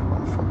inside of that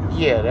motherfucker.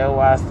 Yeah, that's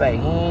why I say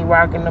he ain't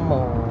rocking the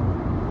moon.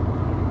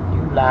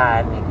 You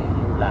lied, nigga.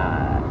 You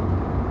lied.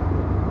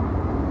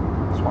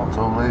 That's what I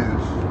told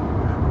ladies.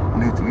 I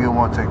need to get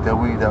one, take that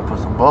weed out, put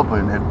some bubble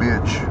in that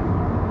bitch.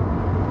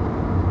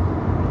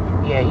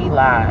 Yeah, he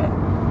lied.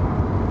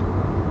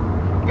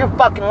 You're a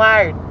fucking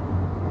liar.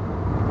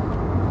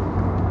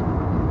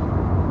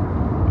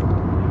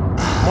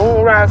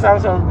 Moon rocks, I'm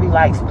supposed to be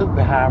like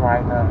stupid high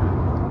right now.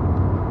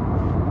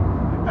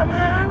 I'm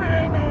high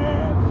right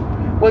now.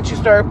 What you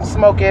started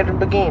smoking at the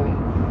beginning?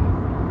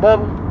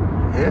 Bubba?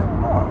 Yeah,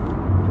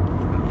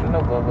 No,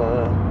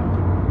 Bubba.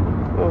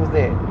 What was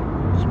that?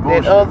 some That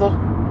bullshit. other?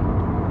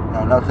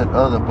 No, not that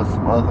other, but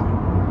some other.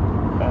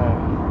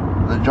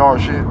 The jar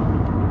shit.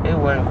 It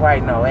wasn't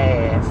quite no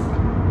ass.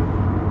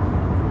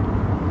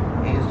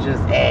 It was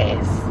just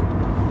ass.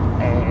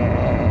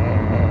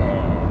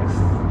 Ass.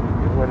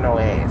 It wasn't no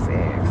ass.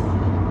 Yeah,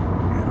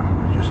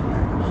 just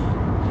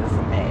ass. Just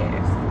some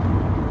ass.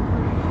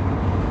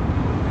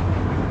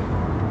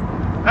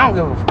 I don't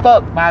give a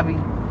fuck, Bobby.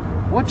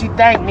 What you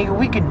think, nigga?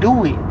 We can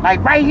do it.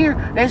 Like right here,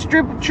 that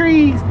strip of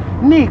trees,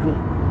 nigga.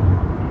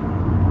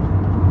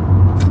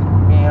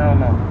 Yeah, I don't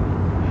know.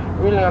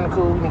 Really on the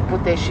cool, we can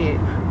put that shit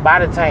by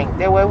the tank.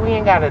 That way we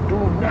ain't gotta do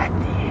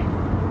nothing.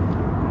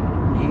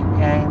 You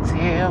can't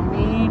tell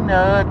me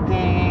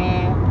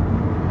nothing.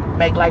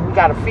 Make like we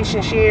got a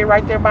fishing shed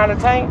right there by the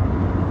tank.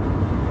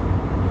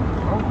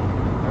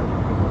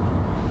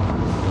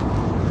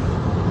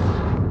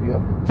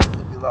 Yep.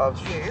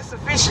 Yeah, it's a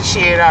fishing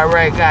shed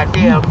alright,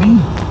 goddamn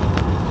me.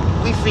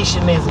 We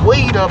fishing this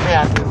weed up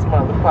out this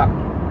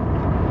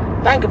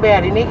motherfucker. Think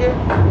about it, nigga.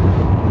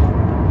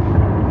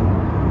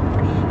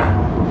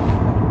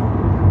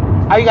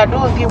 All you gotta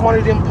do is get one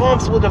of them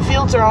pumps with a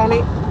filter on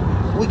it.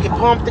 We can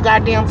pump the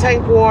goddamn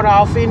tank water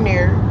off in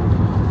there.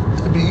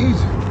 It'd be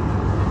easy.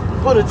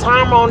 Put a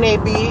timer on that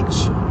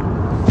bitch.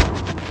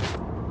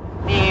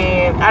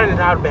 And I done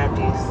thought about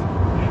this.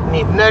 And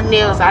if nothing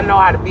else, I know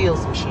how to build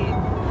some shit.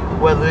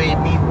 Whether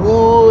it be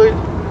wood,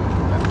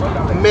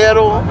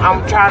 metal,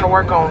 I'm trying to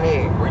work on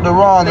that.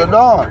 The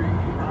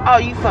Don. Oh,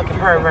 you fucking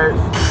pervert.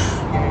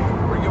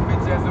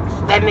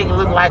 That nigga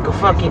look like a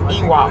fucking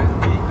Ewok.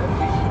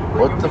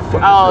 What the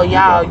fuck? Oh, is an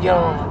y'all Ewok?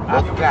 young.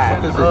 I forgot.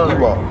 What is an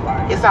Ewok?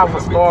 It's off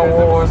of Star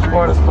Wars,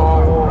 part of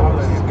Star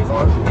Wars.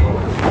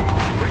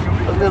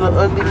 A little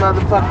ugly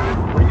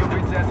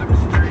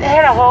motherfucker. They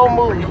had a whole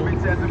movie.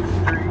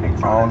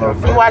 I don't know.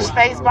 You watched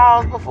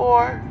Spaceballs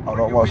before? I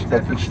don't watch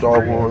nothing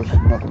Star Wars,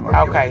 nothing like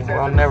that. Okay,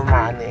 well, never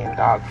mind then,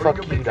 dog.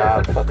 Fuck you,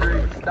 dog. Fuck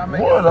you.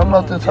 What? I'm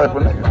not that type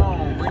of nigga.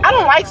 I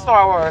don't like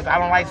Star Wars. I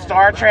don't like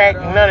Star Trek,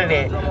 none of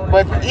that.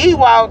 But the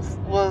Ewoks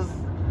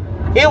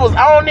it was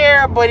on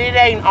there, but it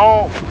ain't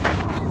on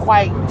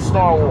quite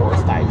Star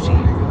Wars type shit.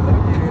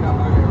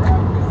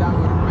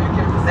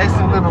 They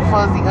some little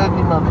fuzzy,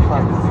 ugly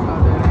motherfuckers.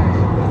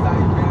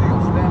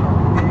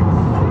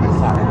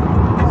 Sorry.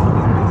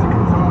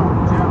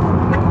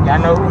 Y'all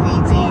know who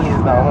E.T. is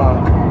though, huh?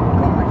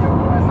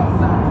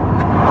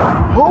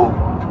 Who?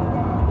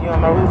 You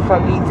don't know who the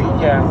fuck E.T.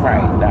 Yeah,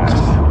 right, dog.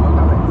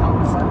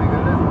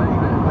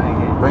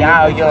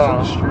 Y'all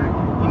young.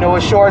 You know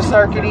what Short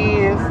Circuit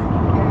is?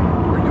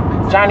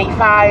 Johnny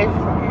Five.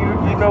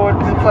 You know what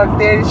the fuck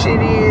that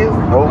shit is?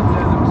 Nope.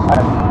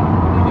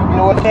 You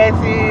know what that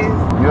is?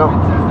 Yep.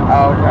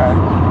 Oh, okay.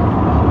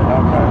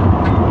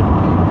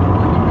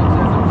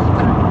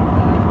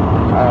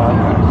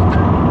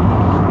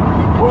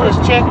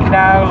 Just checking,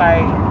 dog.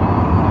 Like,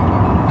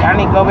 y'all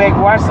need to go back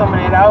and watch some of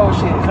that old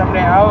shit. Some of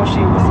that old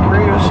shit was some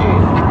real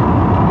shit.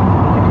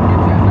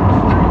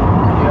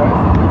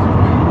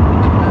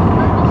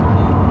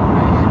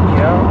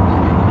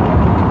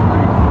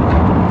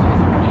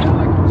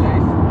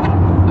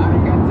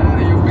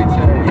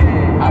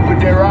 I put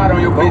that rod on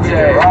on your bitch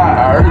ass.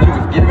 I heard you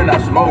was giving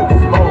out smoke.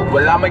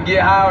 Well, I'ma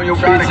get high on your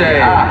bitch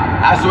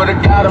ass. I swear to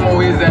God, I'm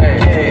on his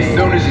ass. As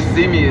soon as you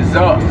see me, it's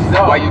up.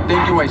 Why you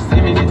think you ain't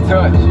see me get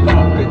touched?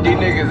 Cause these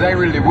niggas ain't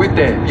really with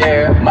that.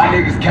 Yeah, my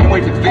niggas can't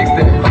wait to fix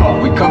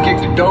that. We come kick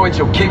the door at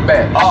your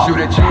kickback. Shoot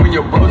at you and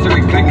your bro till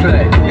we click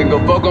clack. Then go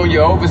fuck on you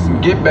over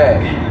some get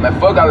back. Man,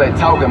 fuck all that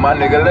talking, my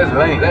nigga, let's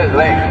link.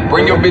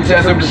 Bring your bitch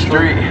ass up the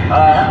street.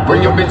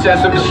 Bring your bitch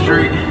ass up the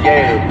street.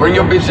 Yeah, bring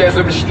your bitch ass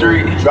up the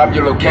street. Drop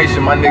your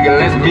location, my nigga,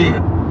 let's meet.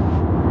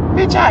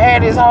 Bitch, I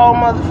had this whole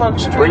motherfucking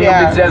street Bring your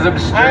out. bitch ass up the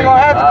street. I ain't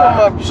gonna have to come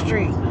up the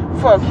street.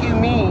 Fuck you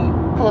mean,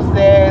 pussy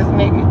ass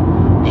nigga.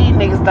 These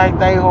niggas think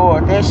they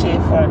hard. That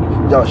shit funny.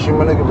 Yo, shoot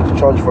my nigga with the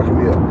charge fucking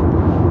me up.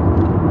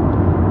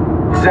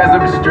 Bitch ass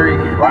up the street.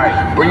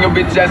 Right. Bring your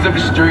bitch ass up the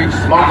street.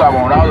 Smoke, I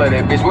want all of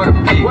that, bitch. What a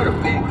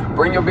beat.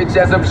 Bring your bitch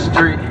ass up the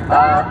street.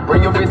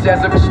 Bring your bitch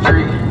ass up the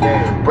street.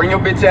 Yeah. Bring your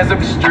bitch ass up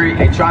the street.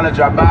 Ain't tryna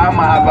drop by,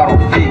 I'ma hop out on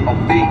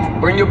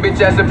feet. Bring your bitch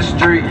ass up the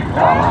street.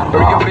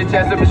 Bring your bitch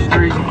ass up the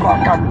street. Bring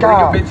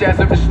your bitch ass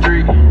up the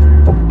street.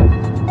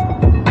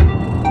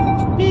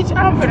 Bitch,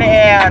 I'm finna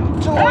have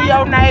 2 of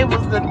your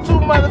neighbors, the 2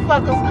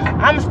 motherfuckers.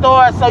 I'm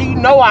starting so you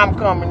know I'm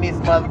coming, this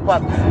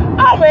motherfucker.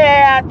 I'm gonna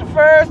have the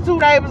first 2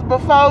 neighbors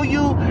before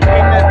you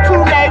and the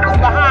 2 neighbors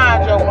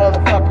behind your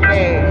motherfucking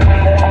ass.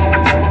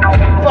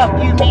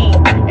 Fuck you mean.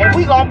 And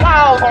we gon'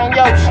 pause on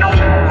your shit.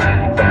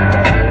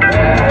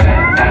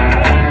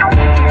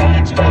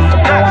 Hit you with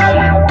some hot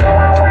shit.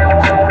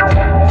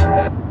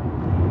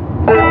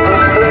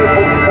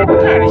 What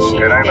kind of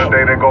shit It ain't a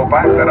day that go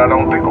by that I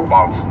don't think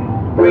about.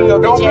 Bring your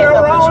bitch ass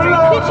up the street.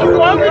 Bitch, you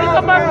want me to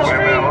come up the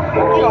street?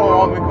 You don't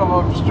want me to come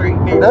up the street,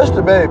 nigga. That's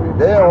the baby.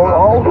 They don't, I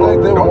don't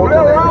think they want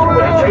that.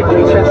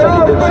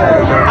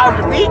 Oh,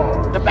 the beat?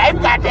 The baby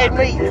got that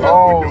meat.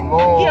 Oh,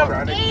 Lord.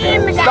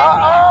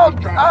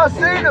 Stop. I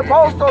seen the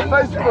post on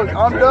Facebook.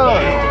 I'm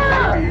done.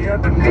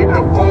 Underneath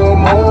the full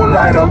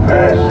moonlight of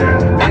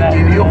passion.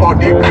 Thinking you about to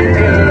be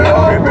in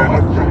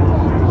love.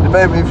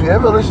 Baby, if you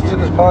ever listen to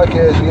this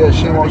podcast, yeah,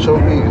 she won't show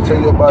me and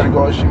tell your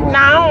bodyguard she won't. Nah,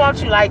 I don't want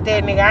you like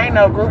that, nigga. I ain't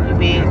no groupie,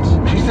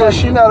 bitch. She said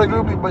she not a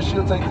groupie, but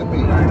she'll take the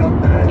meat.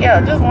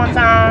 Yeah, just one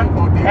time.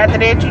 After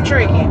that, you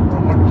tricking.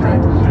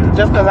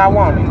 Just because I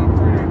want it.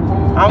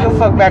 I don't give a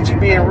fuck about you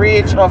being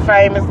rich or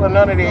famous or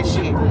none of that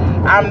shit.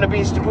 I'm the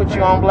bitch to put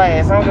you on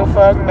blast. I don't give a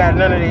fuck about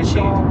none of that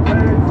shit.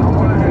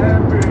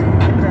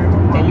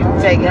 And you can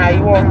take it how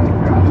you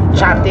want.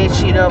 Chop that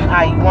shit up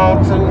how you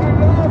want to.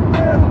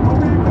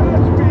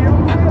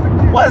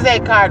 What's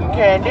that cotton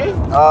candy?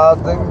 I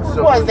think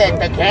so. What's that,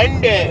 the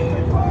candy?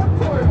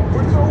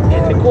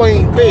 And the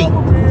queen bee.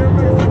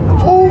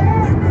 Who?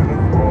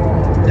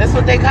 That's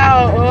what they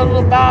call a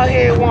little bald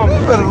head woman.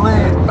 You better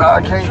leave.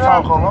 I can't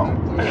talk alone.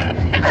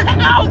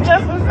 I was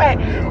just gonna say,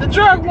 the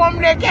drug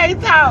woman that can't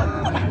talk.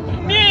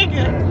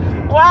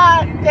 Nigga,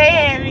 why they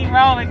had me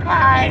rolling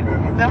crying?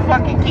 The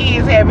fucking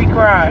kids had me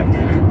crying.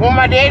 When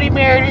my daddy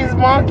married his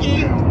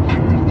monkey,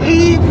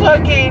 he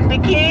fucking, the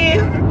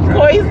kids,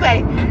 what he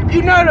say?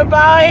 You know the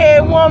bald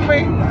head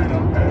woman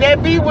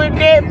that be with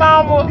that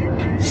mama?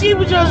 She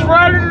was just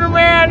running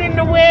around in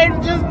the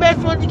wedding, just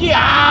messing with the kids.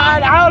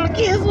 All the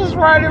kids was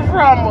running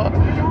from her.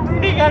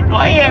 Nigga, go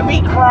ahead,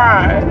 me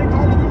crying.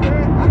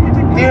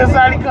 Then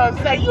somebody comes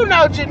and say, you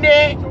know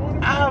Jeanette.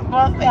 I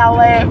bust out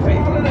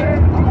laughing.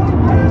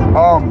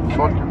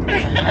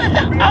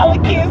 Fucking. All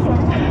the kids was,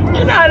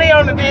 you know how they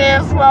on the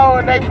dance floor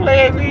and they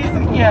play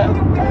music? Yeah.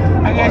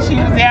 I guess she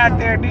was out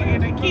there, nigga.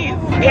 The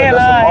kids scared her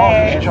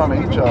ass. She's trying to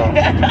eat y'all.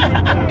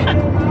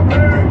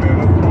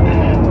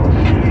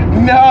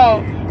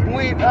 No.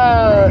 When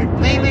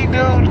Lily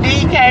dude D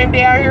came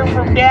down here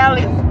from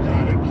Dallas,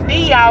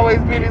 D always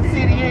been in the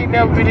city, he ain't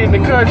never been in the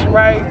country,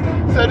 right?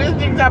 So this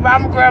nigga talking about,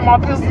 I'm gonna grab my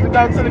pistol to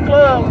go to the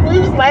club. We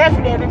was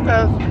laughing at him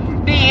because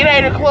D, it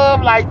ain't a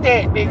club like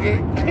that, nigga.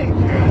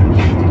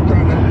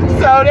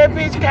 So that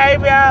bitch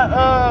came out,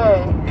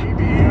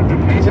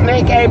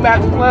 Jeanette came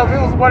out the club. It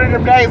was one of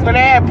them days when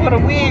they had put a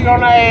wig on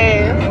her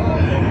ass.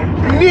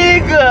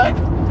 Nigga.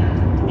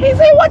 He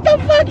said, what the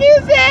fuck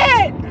is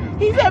that?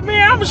 He said,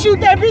 man, I'm gonna shoot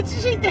that bitch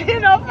and she did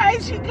in her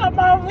face. She come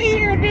over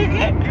here,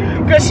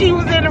 nigga. Cause she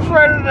was in the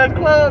front of the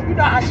club. You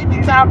know how she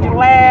be talking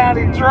loud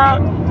and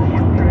drunk.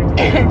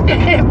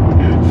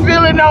 And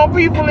feeling on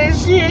people and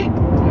shit.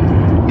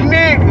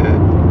 Nigga.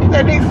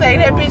 That nigga say,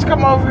 that bitch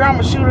come over here, I'm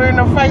gonna shoot her in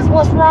the face.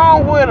 What's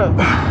wrong with her?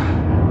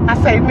 I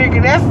say,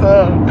 nigga, that's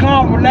a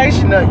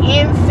combination of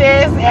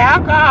incest,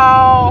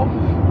 alcohol,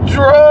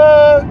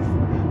 drugs,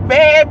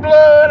 bad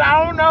blood.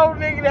 I don't know,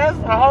 nigga. That's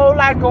a whole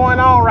lot going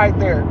on right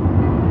there.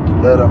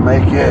 Let her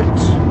make it.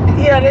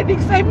 Yeah, that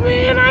nigga say,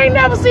 man, I ain't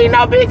never seen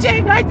no bitch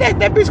act like that.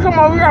 That bitch come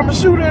over here, I'ma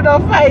shoot her in her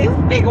face.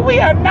 Nigga, we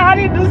are not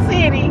in the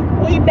city.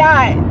 We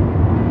not.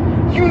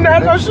 You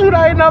not gonna shoot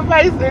her in her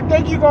face and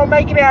think you gonna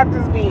make it out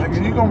this bitch.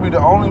 Nigga, you gonna be the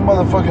only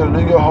motherfucker to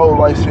live your whole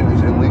life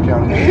sentence in Lee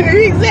County.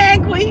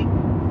 Exactly.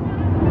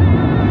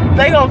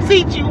 They gonna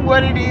teach you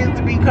what it is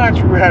to be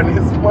country around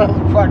this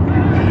motherfucker.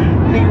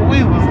 Nigga,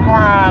 we was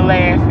crying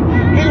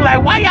laughing. He was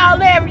like, why y'all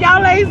laughing?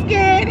 Y'all ain't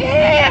scared?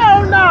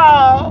 Hell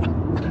no.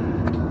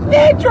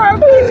 That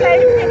drunk bitch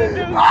ain't finna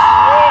do shit.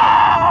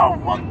 Oh,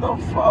 what the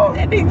fuck?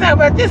 That nigga talking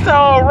about this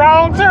old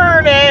wrong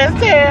turn ass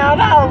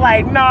town. I was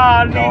like,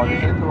 nah, No, this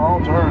nigga. ain't the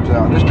wrong turn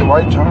town. This the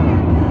right turn.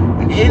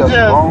 And you It got just-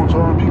 some wrong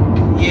turn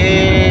people.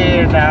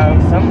 Yeah,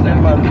 no, some of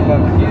them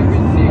motherfuckers.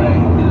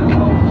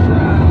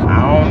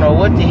 I don't know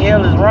what the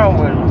hell is wrong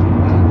with them.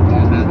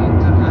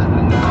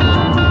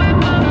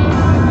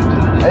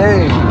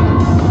 Hey.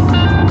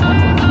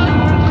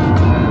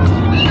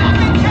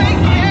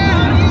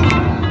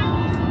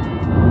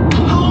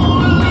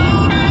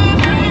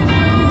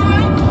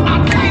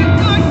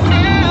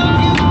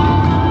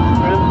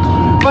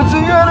 But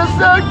you gotta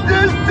suck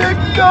this dick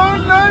all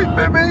night,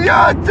 baby.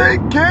 I'll take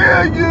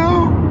care of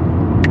you.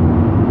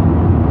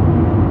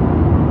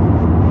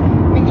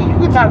 Nigga, you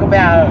can talk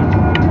about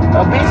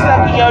a bitch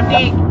sucking your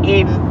dick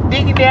and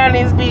digging down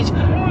this bitch,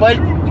 but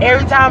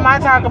every time I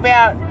talk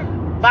about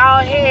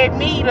bald head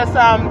meat or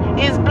something,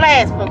 it's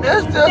blasphemy.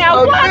 It's just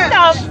Now a what bitch.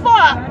 the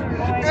fuck?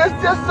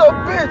 It's just a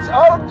bitch.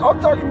 I'm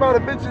talking about a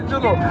bitch in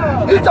general.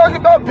 You talking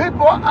about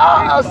people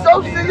I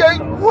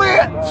associate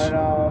with.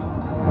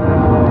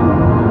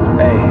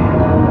 Hey,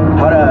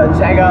 hold up,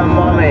 take a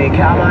moment,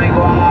 count my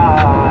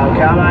guap,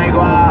 count my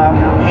guap.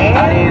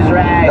 All these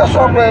rags. That's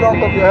why I'm glad I don't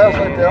look your house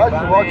like that. I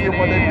just walk in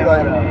one day and be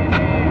like,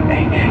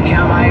 Hey,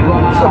 count my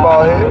guap. What's up,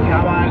 bald head?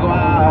 Count my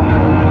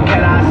guap.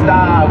 Can I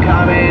stop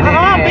coming in?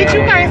 Bitch,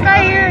 you can't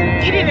stay here.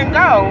 Get it and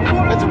go.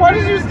 But what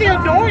is you still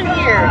doing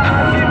here?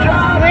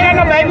 You ain't got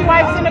no baby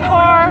wipes in the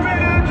car.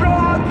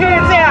 Here,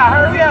 tell,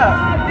 hurry up.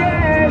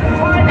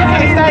 You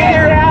can't stay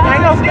here. I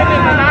ain't no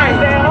spending the night.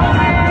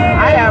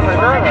 I have a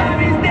girl.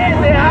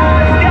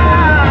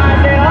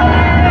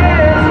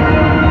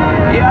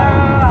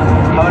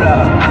 Hold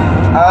up.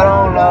 I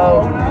don't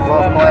know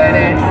what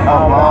planet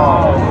I'm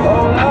on.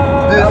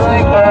 This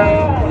is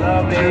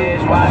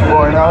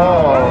boy, no.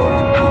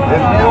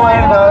 If you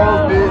ain't no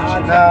bitch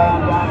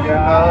now, you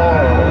know.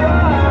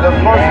 The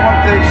first one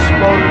to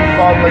explode and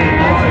fall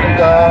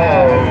go.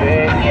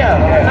 Yeah,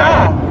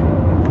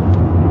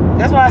 no.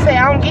 That's why I say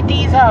I don't get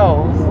these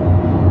hoes.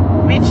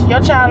 Bitch,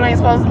 your child ain't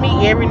supposed to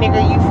meet every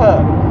nigga you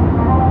fuck.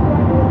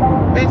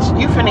 Bitch,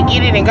 you finna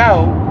get it and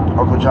go.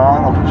 Uncle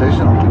John, Uncle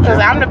Jason, Uncle Jason. Cause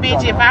I'm the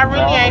bitch, if I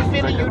really ain't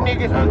feeling you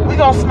niggas, we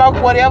gonna smoke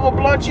whatever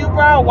blunt you,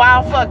 bro.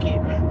 Wild fuck it.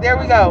 There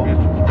we go.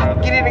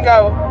 Get it and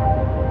go.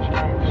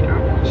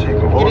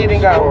 Get it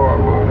and go.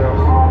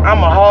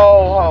 I'm a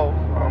whole hoe.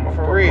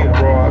 For real.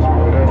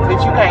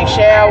 Bitch, you can't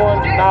shower.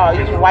 No,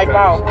 you can wipe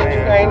off. Bitch,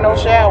 you ain't no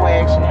shower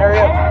action. Hurry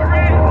up.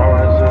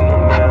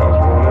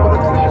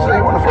 So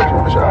you wanna fuck you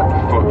in the shop?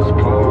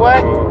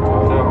 What?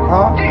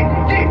 Huh?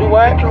 Do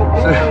what?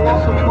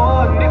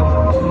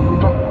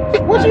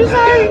 What you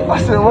say? I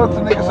said, what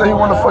the nigga say he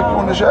wanna fuck you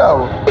in the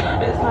shower?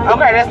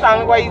 Okay, that's the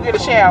only way you get a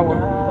shower.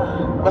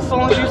 But as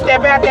soon as you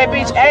step out that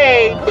bitch,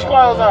 hey, put your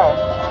clothes on.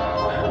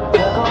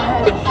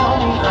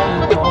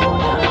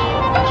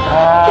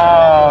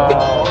 Oh.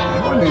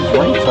 What are these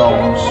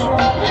ringtones?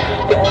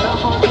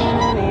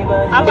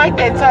 I like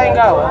that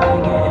tango.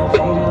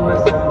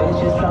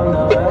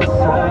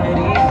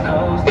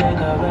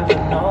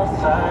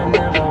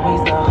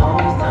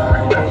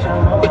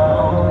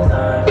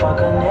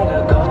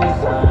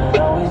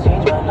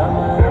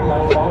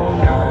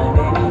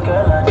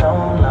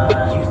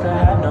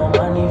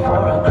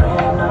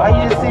 Why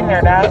you just sitting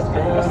there, dog?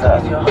 What's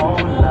up?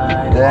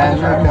 Damn,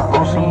 nigga,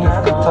 on some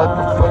different type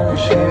of fucking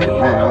shit,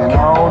 man. I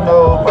don't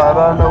know, but I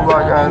know I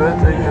gotta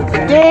take a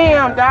bitch.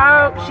 Damn,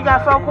 dog. She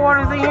got 4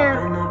 quarters in here.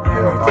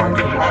 Hell no, I'm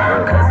just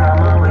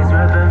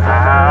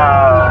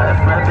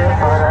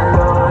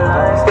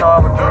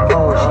Start with this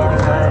bullshit.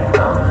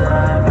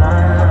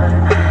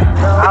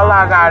 All I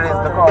got is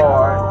the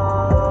card.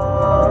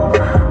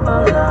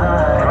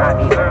 I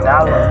need $1.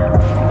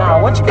 No,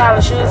 what you call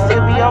it should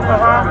still be open,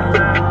 huh?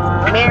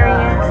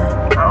 Marion?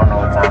 I don't know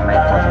what time they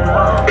fucking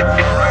close.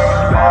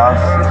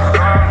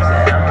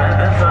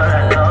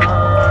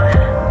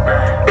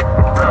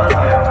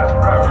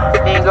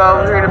 Then go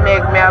over here to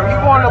Meg Mouth. You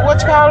want to, what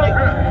you call it?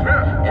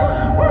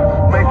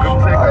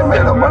 I ain't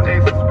made no money.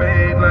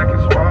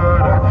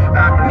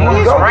 Nigga,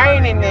 it's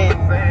raining and,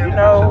 you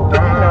know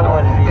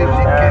what it is,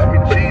 dog.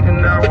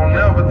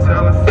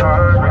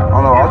 Oh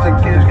no, I'll take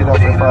you just get out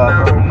for 5.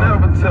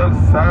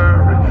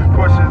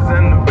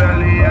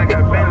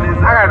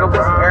 I gotta go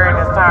put some air in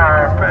this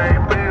tire.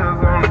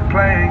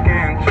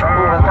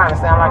 Ooh, it kind of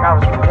sound like I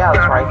was from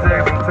Dallas right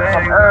there.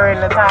 Some air in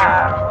the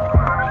tire.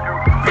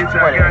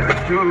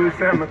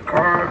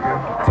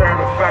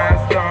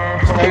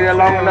 Stay there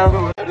long enough.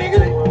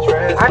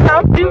 I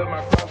told you.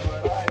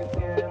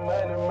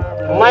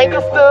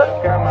 Lancaster.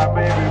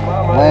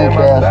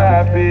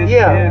 Lancaster.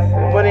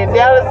 Yeah. But in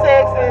Dallas,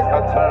 Texas,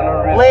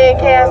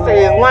 Lancaster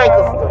is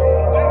Lancaster.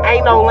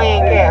 Ain't no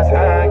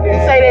Lancaster. You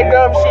say that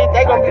dumb shit,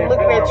 they gonna be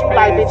looking at you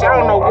like, bitch, I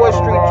don't know what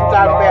street you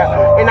talking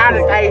about. And I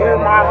just stayed here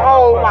my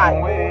whole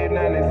life.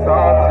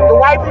 The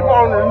white people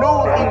on the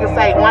news even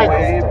say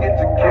Lancaster.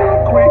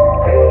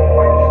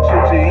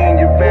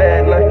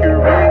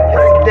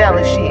 That's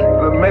Dallas shit.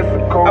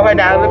 Okay,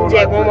 now let me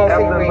check one more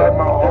cigarette.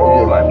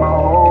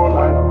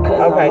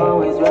 Okay.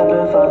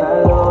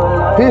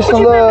 Peace and What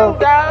you been love. doing,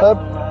 dog?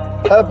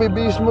 Happy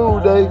Be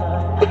Smooth Day.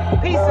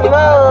 Peace and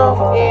love.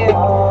 And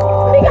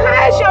nigga,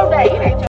 how is your day? It ain't